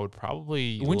parent, I would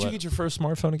probably. When did you get your first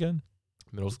smartphone again?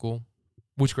 Middle school.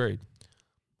 Which grade?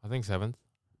 I think 7th.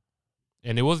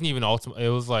 And it wasn't even ultimate. It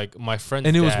was like my friend's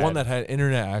And it was dad. one that had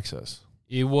internet access.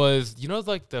 It was,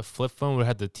 like the flip phone where it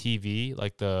had the TV,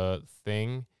 like the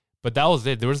thing. But that was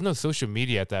it. There was no social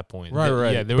media at that point.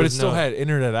 Right. Yeah, but it still had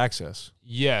internet access.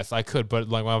 Yes, I could. But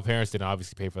like my parents didn't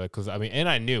obviously pay for that because, and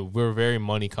I knew we were very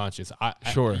money conscious.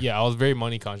 Sure. I was very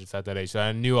money conscious at that age. So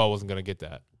I knew I wasn't going to get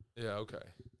that. Yeah, okay.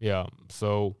 Yeah.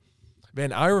 So,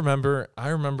 man, I remember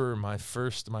my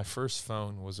first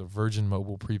phone was a Virgin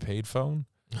Mobile prepaid phone,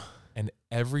 and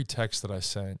every text that I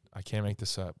sent, I can't make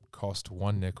this up, cost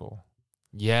 1 nickel.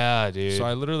 Yeah, dude. So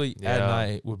I literally at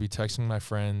night would be texting my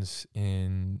friends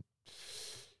in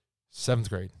 7th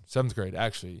grade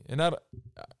actually. And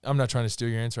I'm not trying to steal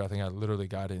your answer. I think I literally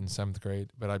got it in 7th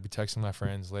grade, but I'd be texting my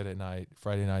friends late at night,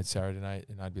 Friday night, Saturday night,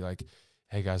 and I'd be like,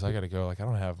 hey guys, I got to go. Like, I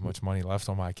don't have much money left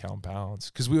on my account balance.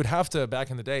 Because we would have to,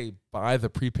 back in the day, buy the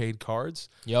prepaid cards.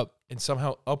 Yep. And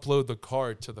somehow upload the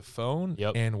card to the phone.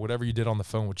 Yep. And whatever you did on the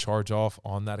phone would charge off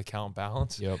on that account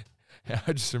balance. Yep. And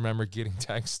I just remember getting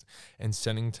text and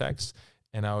sending texts.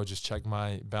 And I would just check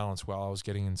my balance while I was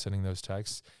getting and sending those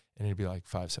texts. And it'd be like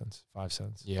 5 cents, 5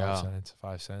 cents, yeah. 5 cents,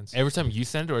 5 cents. Every time you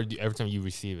send it or every time you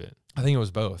receive it? I think it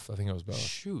was both.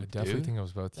 Shoot, I definitely think it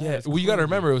was both. That Well, you got to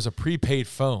remember, it was a prepaid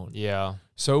phone. Yeah.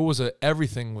 So it was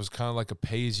everything was kind of like a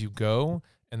pay-as-you-go,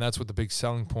 and that's what the big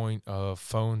selling point of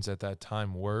phones at that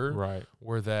time were. Right.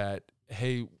 Were that,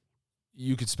 hey,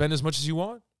 you could spend as much as you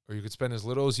want, or you could spend as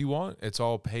little as you want. It's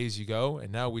all pay-as-you-go,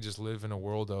 and now we just live in a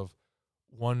world of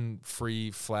one free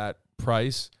flat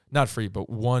price. Not free, but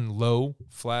one low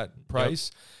flat price,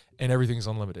 and everything's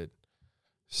unlimited.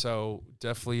 So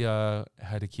definitely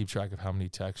had to keep track of how many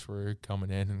texts were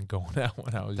coming in and going out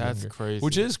when I was younger. That's crazy.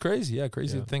 Which is crazy. Yeah,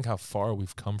 crazy to think how far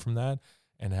we've come from that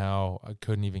and how I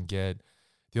couldn't even get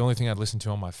 – the only thing I'd listen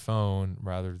to on my phone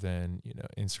rather than,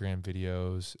 Instagram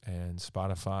videos and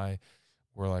Spotify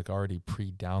were like already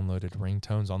pre-downloaded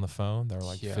ringtones on the phone. They were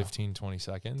like 15, 20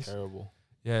 seconds. Terrible.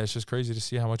 Yeah, it's just crazy to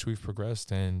see how much we've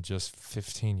progressed in just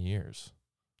 15 years.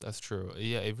 That's true.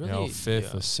 Yeah, it really –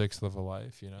 fifth or sixth of a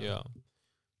life, Yeah.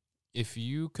 If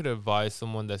you could advise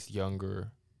someone that's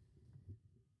younger,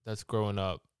 that's growing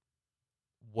up,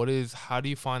 how do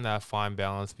you find that fine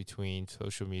balance between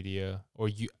social media or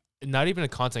you, not even a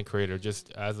content creator,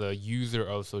 just as a user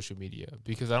of social media?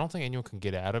 Because I don't think anyone can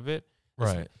get out of it.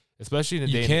 Right. Especially in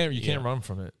the day. You can't run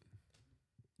from it.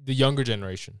 The younger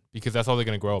generation, because that's all they're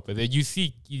going to grow up with. You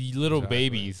see little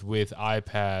babies with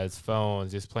iPads,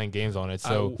 phones, just playing games on it.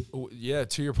 So,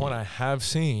 to your point, I have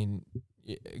seen,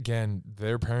 again,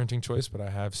 their parenting choice, but I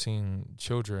have seen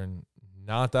children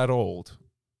not that old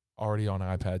already on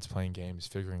iPads playing games,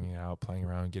 figuring it out, playing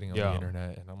around, getting on the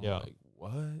internet. And I'm like,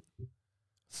 what?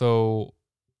 So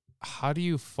how do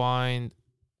you find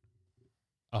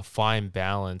a fine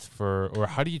balance or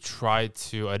how do you try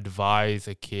to advise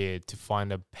a kid to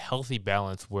find a healthy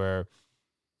balance where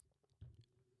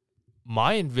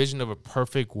my envision of a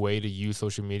perfect way to use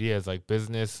social media is like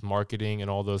business, marketing,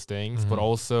 and all those things, but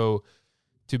also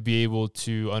to be able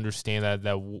to understand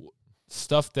that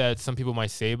stuff that some people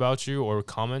might say about you or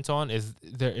comment on it's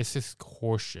just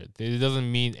horseshit. It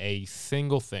doesn't mean a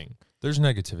single thing. There's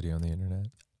negativity on the internet.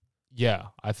 Yeah,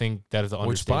 I think that is an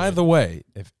understatement. Which, by the way,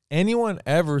 if anyone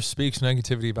ever speaks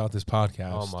negativity about this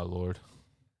podcast, oh my Lord,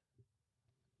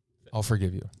 I'll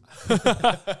forgive you. By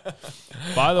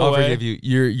the I'll way, forgive you.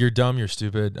 You're dumb. You're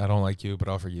stupid. I don't like you, but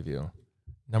I'll forgive you.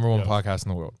 Number one podcast in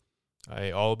the world.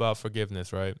 All about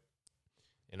forgiveness, right?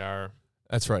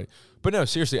 That's right. But no,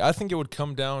 seriously, I think it would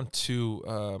come down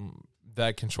to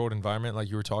that controlled environment, like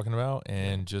you were talking about,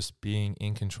 and just being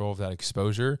in control of that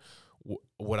exposure.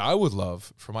 What I would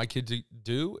love for my kid to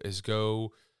do is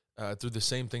go through the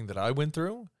same thing that I went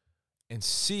through and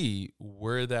see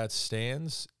where that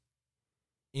stands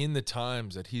in the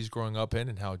times that he's growing up in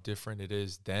and how different it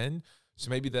is then. So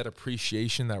maybe that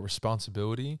appreciation, that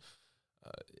responsibility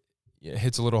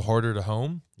hits a little harder to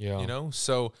home,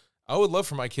 So I would love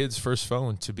for my kid's first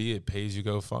phone to be a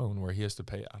pay-as-you-go phone where he has to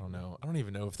pay, I don't know. I don't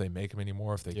even know if they make them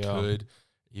anymore, if they could.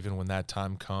 even when that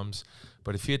time comes.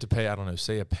 But if he had to pay, I don't know,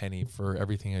 say a penny for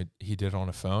everything he did on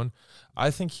a phone, I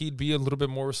think he'd be a little bit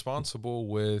more responsible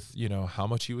with, how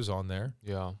much he was on there.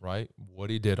 Yeah. Right? What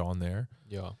he did on there.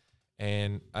 Yeah.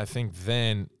 And I think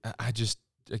then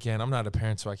again, I'm not a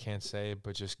parent, so I can't say,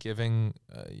 but just giving,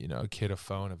 a kid a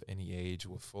phone of any age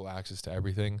with full access to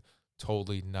everything,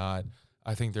 totally not.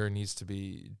 I think there needs to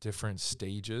be different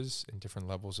stages and different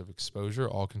levels of exposure,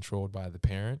 all controlled by the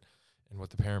parent and what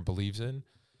the parent believes in.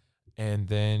 And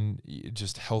then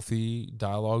just healthy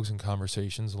dialogues and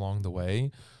conversations along the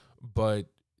way. But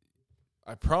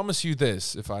I promise you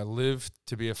this, if I live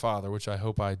to be a father, which I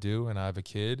hope I do, and I have a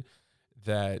kid,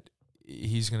 that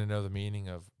he's going to know the meaning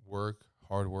of work,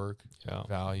 hard work,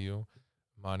 value,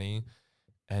 money.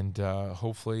 And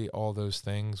hopefully all those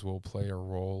things will play a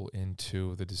role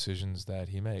into the decisions that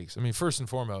he makes. I mean, first and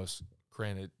foremost,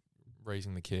 granted,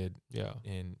 raising the kid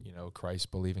in,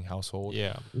 Christ-believing household.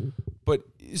 Yeah. But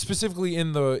specifically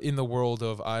in the world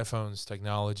of iPhones,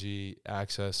 technology,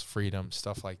 access, freedom,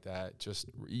 stuff like that,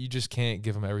 you just can't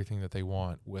give them everything that they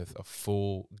want with a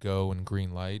full go and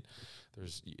green light.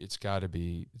 It's got to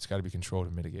be controlled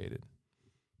and mitigated.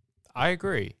 I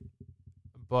agree,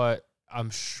 but I'm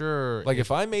sure, like if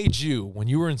I made you when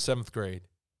you were in 7th grade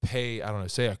pay, I don't know,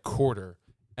 say a quarter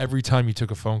every time you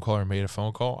took a phone call or made a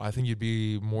phone call, I think you'd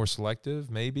be more selective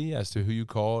maybe as to who you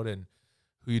called and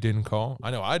who you didn't call.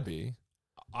 I know I'd be.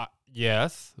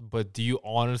 Yes, but do you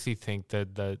honestly think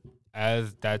that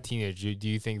as that teenager, do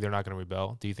you think they're not going to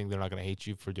rebel? Do you think they're not going to hate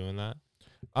you for doing that?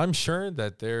 I'm sure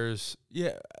that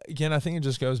again, I think it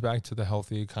just goes back to the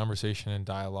healthy conversation and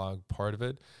dialogue part of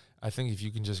it. I think if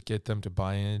you can just get them to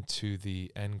buy into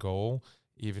the end goal,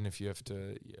 even if you have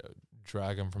to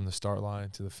drag them from the start line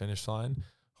to the finish line,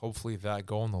 hopefully that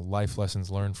goal and the life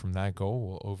lessons learned from that goal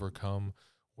will overcome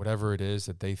whatever it is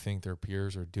that they think their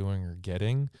peers are doing or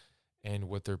getting and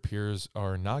what their peers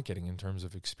are not getting in terms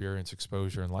of experience,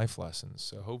 exposure, and life lessons.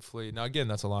 So hopefully, now again,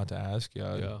 that's a lot to ask, 10,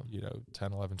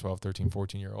 11, 12, 13,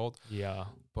 14-year-old. Yeah.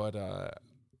 But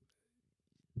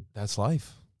that's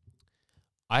life.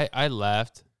 I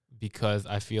laughed because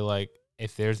I feel like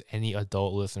if there's any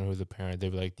adult listener who's a parent,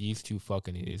 they'd be like, these two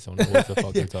fucking idiots don't know what the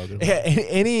fuck they're talking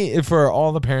about. For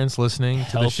all the parents listening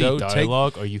to the show,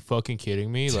 dialogue, are you fucking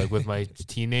kidding me? Like with my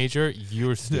teenager,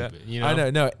 you're stupid. I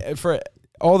know. No,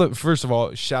 first of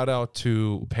all, shout out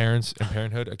to parents and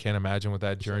parenthood. I can't imagine what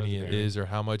that journey is or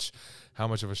how much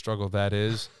of a struggle that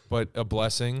is, but a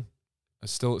blessing.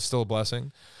 Still a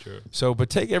blessing. Sure. So,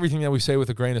 but take everything that we say with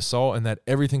a grain of salt, and that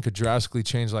everything could drastically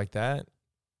change like that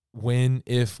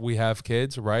if we have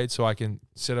kids, right? So I can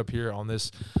sit up here on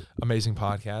this amazing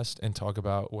podcast and talk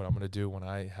about what I'm going to do when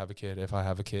I have a kid, if I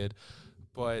have a kid.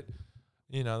 But,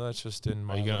 that's just in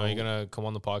my... Are you gonna come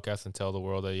on the podcast and tell the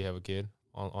world that you have a kid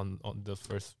on the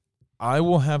first... I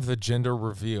will have the gender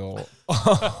reveal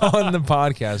on the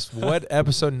podcast. What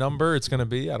episode number it's going to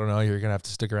be, I don't know. You're going to have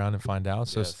to stick around and find out.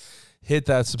 So hit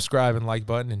that subscribe and like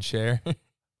button and share.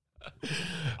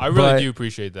 I really do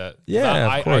appreciate that.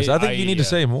 Yeah, of course. I think you need to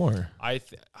say more. I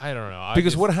don't know.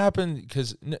 Because what happened,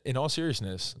 because in all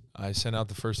seriousness, I sent out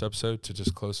the first episode to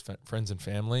just close friends and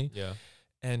family. Yeah.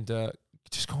 And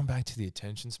just going back to the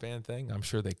attention span thing, I'm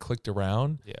sure they clicked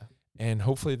around. Yeah. And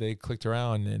hopefully they clicked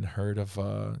around and heard of,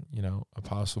 a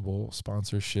possible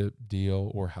sponsorship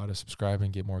deal or how to subscribe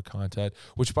and get more content,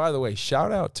 which, by the way,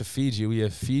 shout out to Fiji. We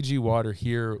have Fiji water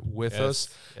here with us.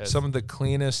 Yes. Some of the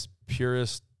cleanest,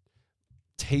 purest,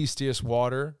 tastiest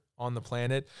water on the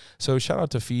planet. So shout out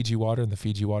to Fiji Water and the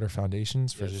Fiji Water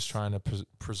Foundations for just trying to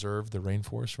preserve the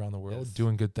rainforest around the world,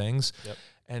 doing good things. Yep.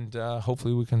 And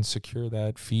hopefully we can secure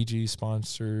that Fiji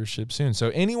sponsorship soon. So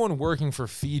anyone working for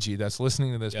Fiji that's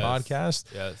listening to this podcast,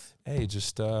 hey,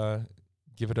 just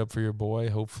give it up for your boy.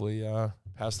 Hopefully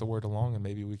pass the word along and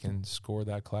maybe we can score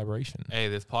that collaboration. Hey,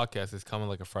 this podcast is coming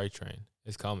like a freight train.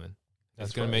 It's coming.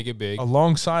 That's going to make it big.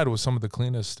 Alongside with some of the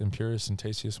cleanest and purest and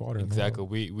tastiest water in the world.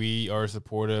 We are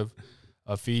supportive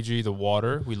of Fiji, the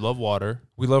water. We love water.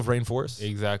 We love rainforest.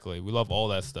 Exactly. We love all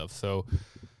that stuff. So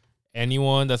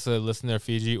anyone that's a listener of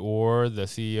Fiji or the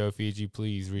CEO of Fiji,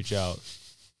 please reach out.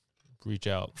 Reach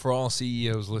out. For all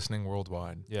CEOs listening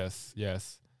worldwide. Yes.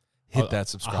 Hit that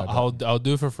subscribe button. I'll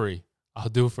do it for free. I'll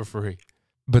do it for free.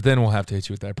 But then we'll have to hit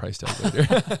you with that price tag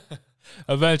later.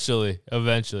 Eventually,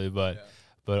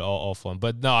 but all fun.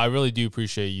 But no, I really do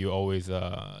appreciate you always.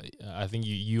 I think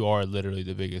you are literally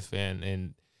the biggest fan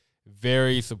and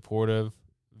very supportive,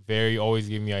 very always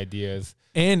giving me ideas.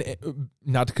 And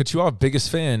not to cut you off, biggest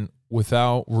fan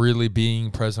without really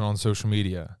being present on social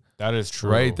media. That is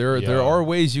true. Right? There are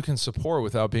ways you can support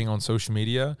without being on social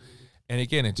media. And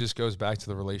again, it just goes back to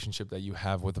the relationship that you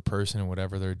have with the person and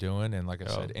whatever they're doing. And like I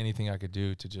said, anything I could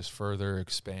do to just further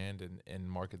expand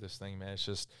and market this thing, man, it's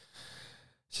just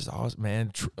awesome,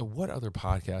 man. What other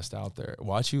podcast out there?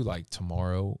 Watch you like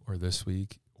tomorrow or this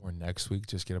week or next week,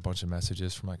 just get a bunch of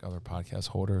messages from like other podcast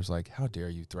holders. Like, how dare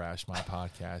you thrash my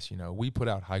podcast? You know, we put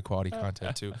out high quality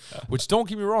content too, which don't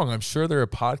get me wrong. I'm sure there are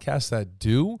podcasts that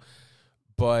do,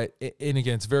 but, and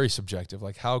again, it's very subjective.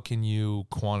 Like, how can you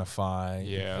quantify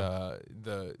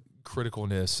the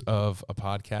criticalness of a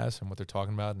podcast and what they're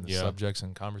talking about and the subjects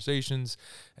and conversations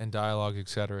and dialogue, et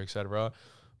cetera, et cetera.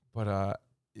 But,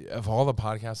 of all the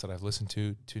podcasts that I've listened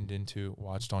to, tuned into,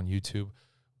 watched on YouTube,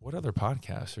 what other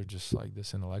podcasts are just like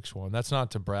this intellectual? And that's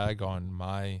not to brag on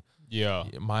my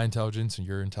intelligence and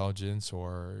your intelligence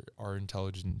or our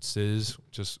intelligences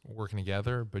just working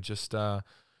together, but just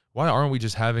why aren't we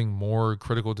just having more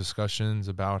critical discussions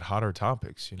about hotter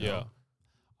topics? You know?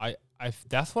 Yeah, I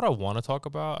that's what I want to talk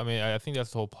about. I mean, I think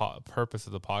that's the whole purpose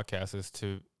of the podcast is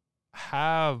to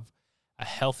have a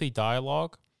healthy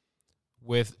dialogue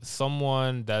with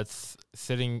someone that's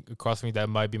sitting across from me that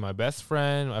might be my best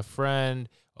friend, a friend,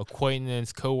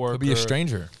 acquaintance, coworker. Could be a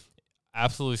stranger.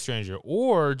 Absolutely stranger.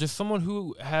 Or just someone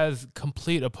who has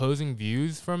complete opposing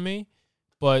views from me,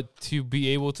 but to be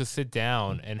able to sit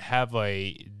down and have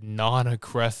a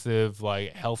non-aggressive,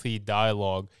 like healthy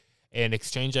dialogue and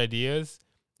exchange ideas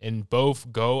and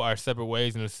both go our separate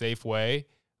ways in a safe way,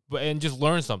 and just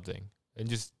learn something and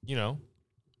just, you know.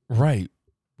 Right.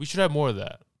 We should have more of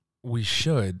that. We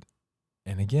should.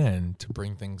 And again, to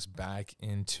bring things back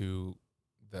into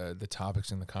the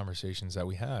topics and the conversations that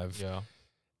we have. Yeah.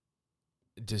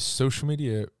 Does social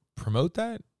media promote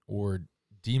that or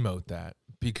demote that?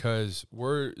 Because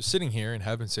we're sitting here and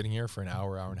have been sitting here for an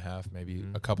hour, hour and a half, maybe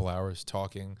a couple hours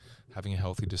talking, having a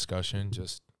healthy discussion,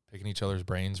 just picking each other's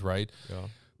brains, right? Yeah.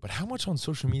 But how much on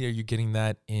social media are you getting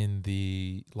that in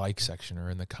the like section or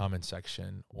in the comment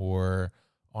section or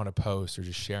on a post or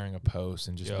just sharing a post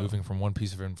and just moving from one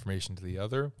piece of information to the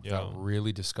other without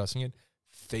really discussing it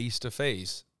face to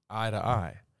face, eye to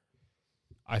eye?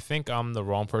 I think I'm the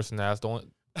wrong person to ask.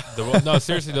 No,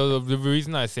 seriously though, the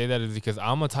reason I say that is because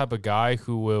I'm a type of guy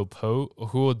who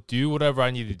will do whatever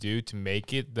I need to do to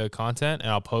make it the content,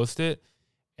 and I'll post it,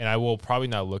 and I will probably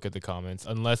not look at the comments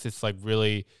unless it's like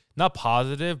really not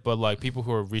positive, but like people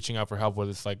who are reaching out for help,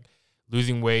 whether it's like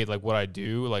losing weight, like what I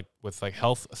do, like with like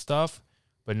health stuff.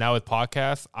 But now with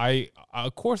podcasts,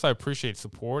 of course I appreciate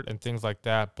support and things like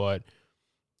that, but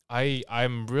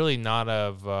I'm really not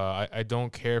I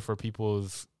don't care for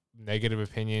people's negative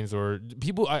opinions or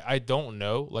people I don't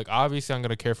know. Like, obviously I'm going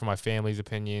to care for my family's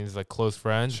opinions, like close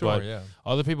friends, but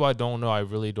other people I don't know, I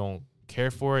really don't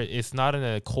care for it. It's not in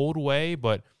a cold way,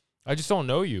 but I just don't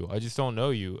know you.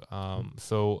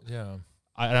 So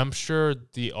I'm sure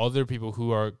the other people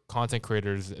who are content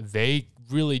creators, they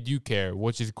really do care,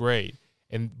 which is great.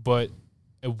 But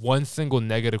one single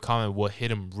negative comment will hit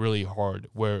them really hard.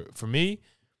 Where for me,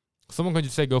 someone could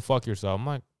just say, "Go fuck yourself." I'm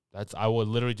like, I would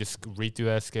literally just read through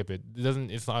that, skip it.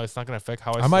 It's not going to affect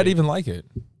how I might even like it.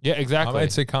 Yeah, exactly.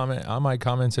 I might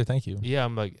comment and say thank you. Yeah,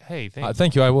 I'm like, hey, thank you.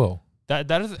 Thank you, I will.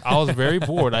 That is. I was very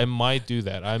bored. I might do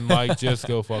that. I might just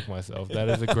go fuck myself. That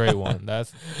is a great one.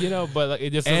 That's, but like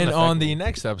it just. And on the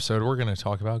next episode, we're gonna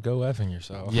talk about go effing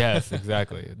yourself. Yes,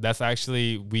 exactly. That's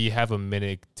actually, we have a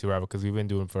minute to wrap up because we've been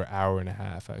doing for an hour and a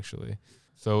half actually.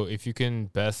 So if you can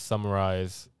best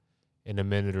summarize in a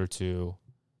minute or two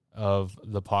of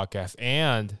the podcast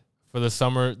and for the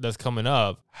summer that's coming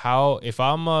up, if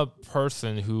I'm a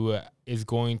person who is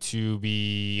going to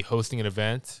be hosting an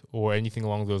event or anything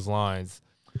along those lines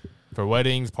for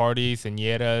weddings, parties,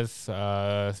 señeras,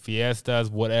 fiestas,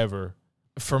 whatever.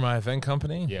 For my event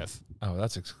company? Yes. Oh,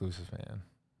 that's exclusive, man.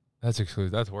 That's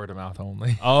exclusive. That's word of mouth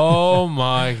only. Oh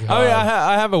my God. I mean,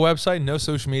 I have a website, no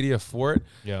social media for it.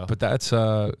 Yeah. But that's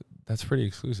pretty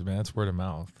exclusive, man. That's word of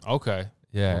mouth. Okay.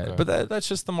 Yeah, Okay. but that's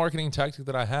just the marketing tactic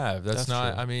that I have. That's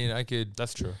not, true. I mean,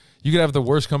 That's true. You could have the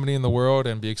worst company in the world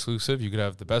and be exclusive. You could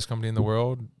have the best company in the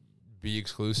world, be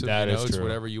exclusive. That is It's true.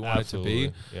 whatever you want Absolutely. it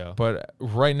to be. Yeah. But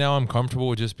right now I'm comfortable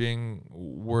with just being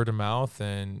word of mouth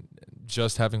and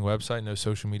just having a website, no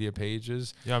social media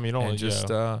pages. Yeah, I mean, only just,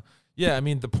 I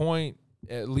mean, the point,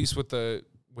 at least with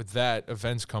that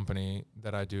events company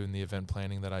that I do and the event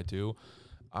planning that I do,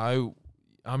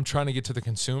 I'm trying to get to the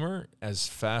consumer as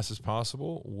fast as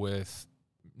possible with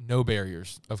no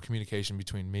barriers of communication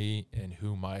between me and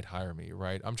who might hire me,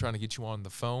 right? I'm trying to get you on the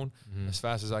phone as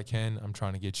fast as I can. I'm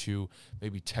trying to get you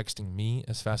maybe texting me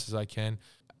as fast as I can.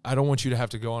 I don't want you to have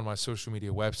to go on my social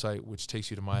media website, which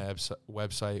takes you to my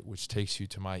website, which takes you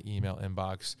to my email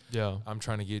inbox. Yeah. I'm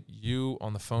trying to get you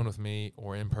on the phone with me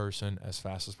or in person as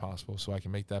fast as possible so I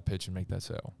can make that pitch and make that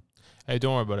sale. Hey,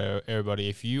 don't worry about it, everybody.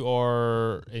 If you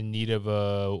are in need of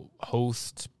a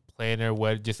host,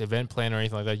 planner, just event planner or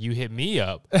anything like that, you hit me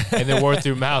up, and then word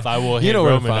through mouth, I will hit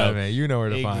Roman up. You know where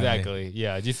to find me. Exactly.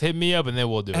 Yeah, just hit me up, and then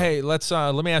we'll do it. Hey, let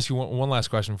me ask you one last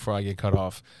question before I get cut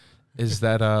off. Is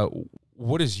that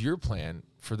what is your plan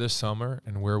for this summer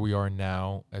and where we are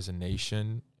now as a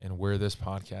nation and where this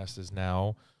podcast is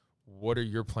now? What are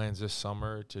your plans this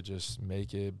summer to just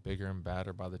make it bigger and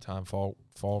badder by the time fall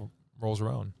rolls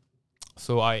around?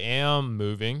 So I am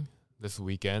moving this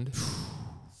weekend.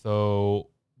 So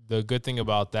the good thing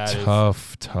about that is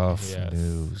tough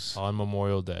news. On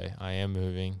Memorial Day, I am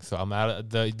moving. So I'm out.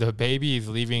 The baby is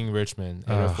leaving Richmond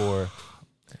at 4.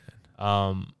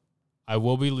 I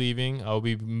will be leaving. I'll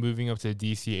be moving up to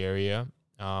the DC area.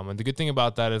 And the good thing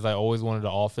about that is I always wanted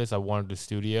an office. I wanted a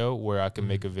studio where I can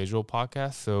make a visual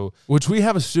podcast. So, which we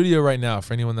have a studio right now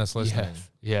for anyone that's listening.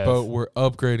 Yes. But we're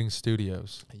upgrading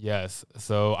studios. Yes.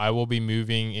 So I will be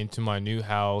moving into my new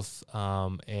house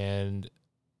and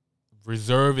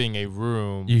reserving a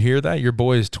room. You hear that? Your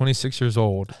boy is 26 years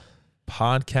old,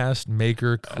 podcast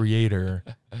maker, creator,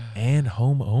 and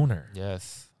homeowner.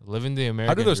 Yes. Living the American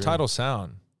How do those dream. titles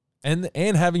sound? And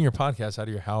having your podcast out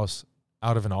of your house,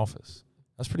 out of an office.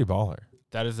 That's pretty baller.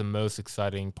 That is the most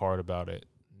exciting part about it.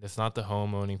 It's not the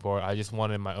home owning part. I just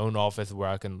wanted my own office where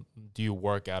I can do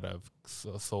work out of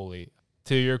solely.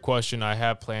 To your question, I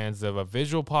have plans of a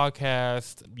visual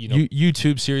podcast,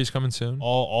 YouTube series coming soon.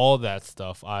 All that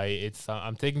stuff.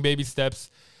 I'm taking baby steps,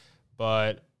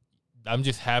 but I'm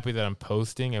just happy that I'm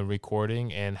posting and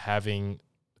recording and having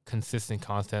consistent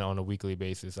content on a weekly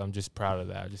basis. I'm just proud of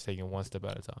that. I'm just taking one step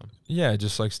at a time. Yeah,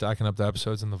 just like stacking up the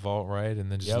episodes in the vault, right? And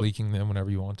then just leaking them whenever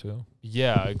you want to.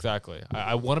 Yeah, exactly.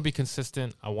 I want to be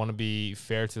consistent. I want to be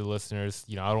fair to the listeners.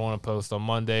 I don't want to post on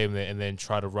Monday and then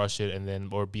try to rush it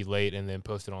or be late and then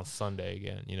post it on Sunday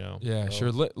again, Yeah,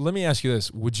 sure. Let me ask you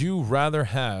this. Would you rather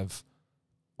have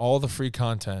all the free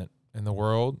content in the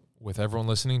world with everyone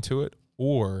listening to it,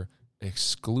 or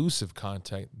exclusive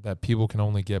content that people can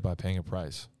only get by paying a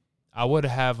price? I would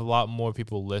have a lot more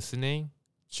people listening,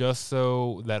 just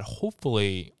so that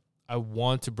hopefully I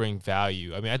want to bring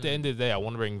value. I mean, at the end of the day, I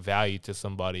want to bring value to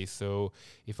somebody. So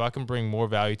if I can bring more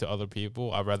value to other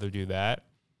people, I'd rather do that.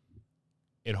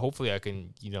 And hopefully I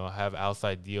can, have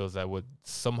outside deals that would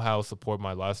somehow support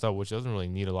my lifestyle, which doesn't really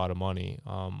need a lot of money.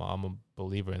 I'm a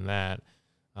believer in that.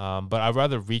 But I'd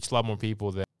rather reach a lot more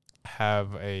people than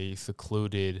have a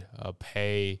secluded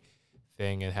pay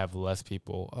thing and have less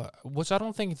people, which I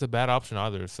don't think is a bad option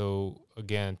either. So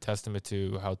again, testament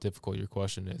to how difficult your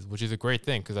question is, which is a great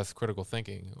thing because that's critical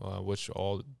thinking, which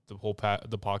the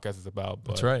podcast is about.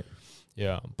 But, that's right.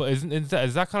 Yeah, but is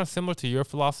that kind of similar to your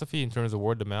philosophy in terms of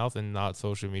word of mouth and not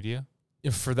social media?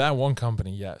 If for that one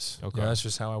company, yes. Okay. Yeah, that's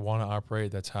just how I want to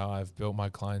operate. That's how I've built my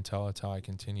clientele. That's how I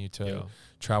continue to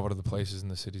travel to the places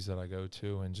and the cities that I go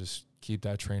to and just keep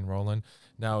that train rolling.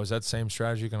 Now, is that same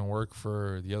strategy going to work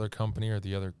for the other company or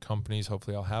the other companies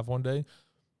hopefully I'll have one day?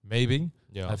 Maybe.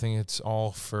 Yeah. I think it's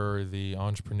all for the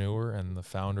entrepreneur and the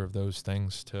founder of those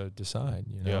things to decide,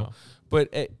 Yeah.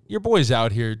 But your boy's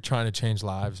out here trying to change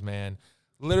lives, man.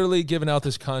 Literally giving out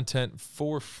this content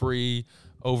for free,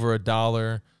 over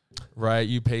 $1. Right,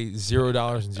 you pay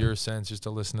 $0.00 just to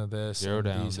listen to this.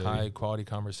 These high quality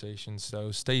conversations.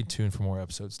 So stay tuned for more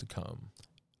episodes to come.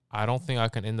 I don't think I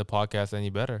can end the podcast any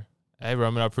better. Hey,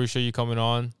 Roman, I appreciate you coming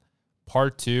on.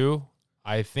 Part 2.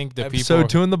 I think the episode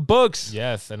 2 in the books.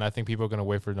 Yes, and I think people are going to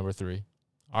wait for number 3.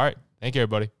 All right, thank you,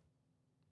 everybody.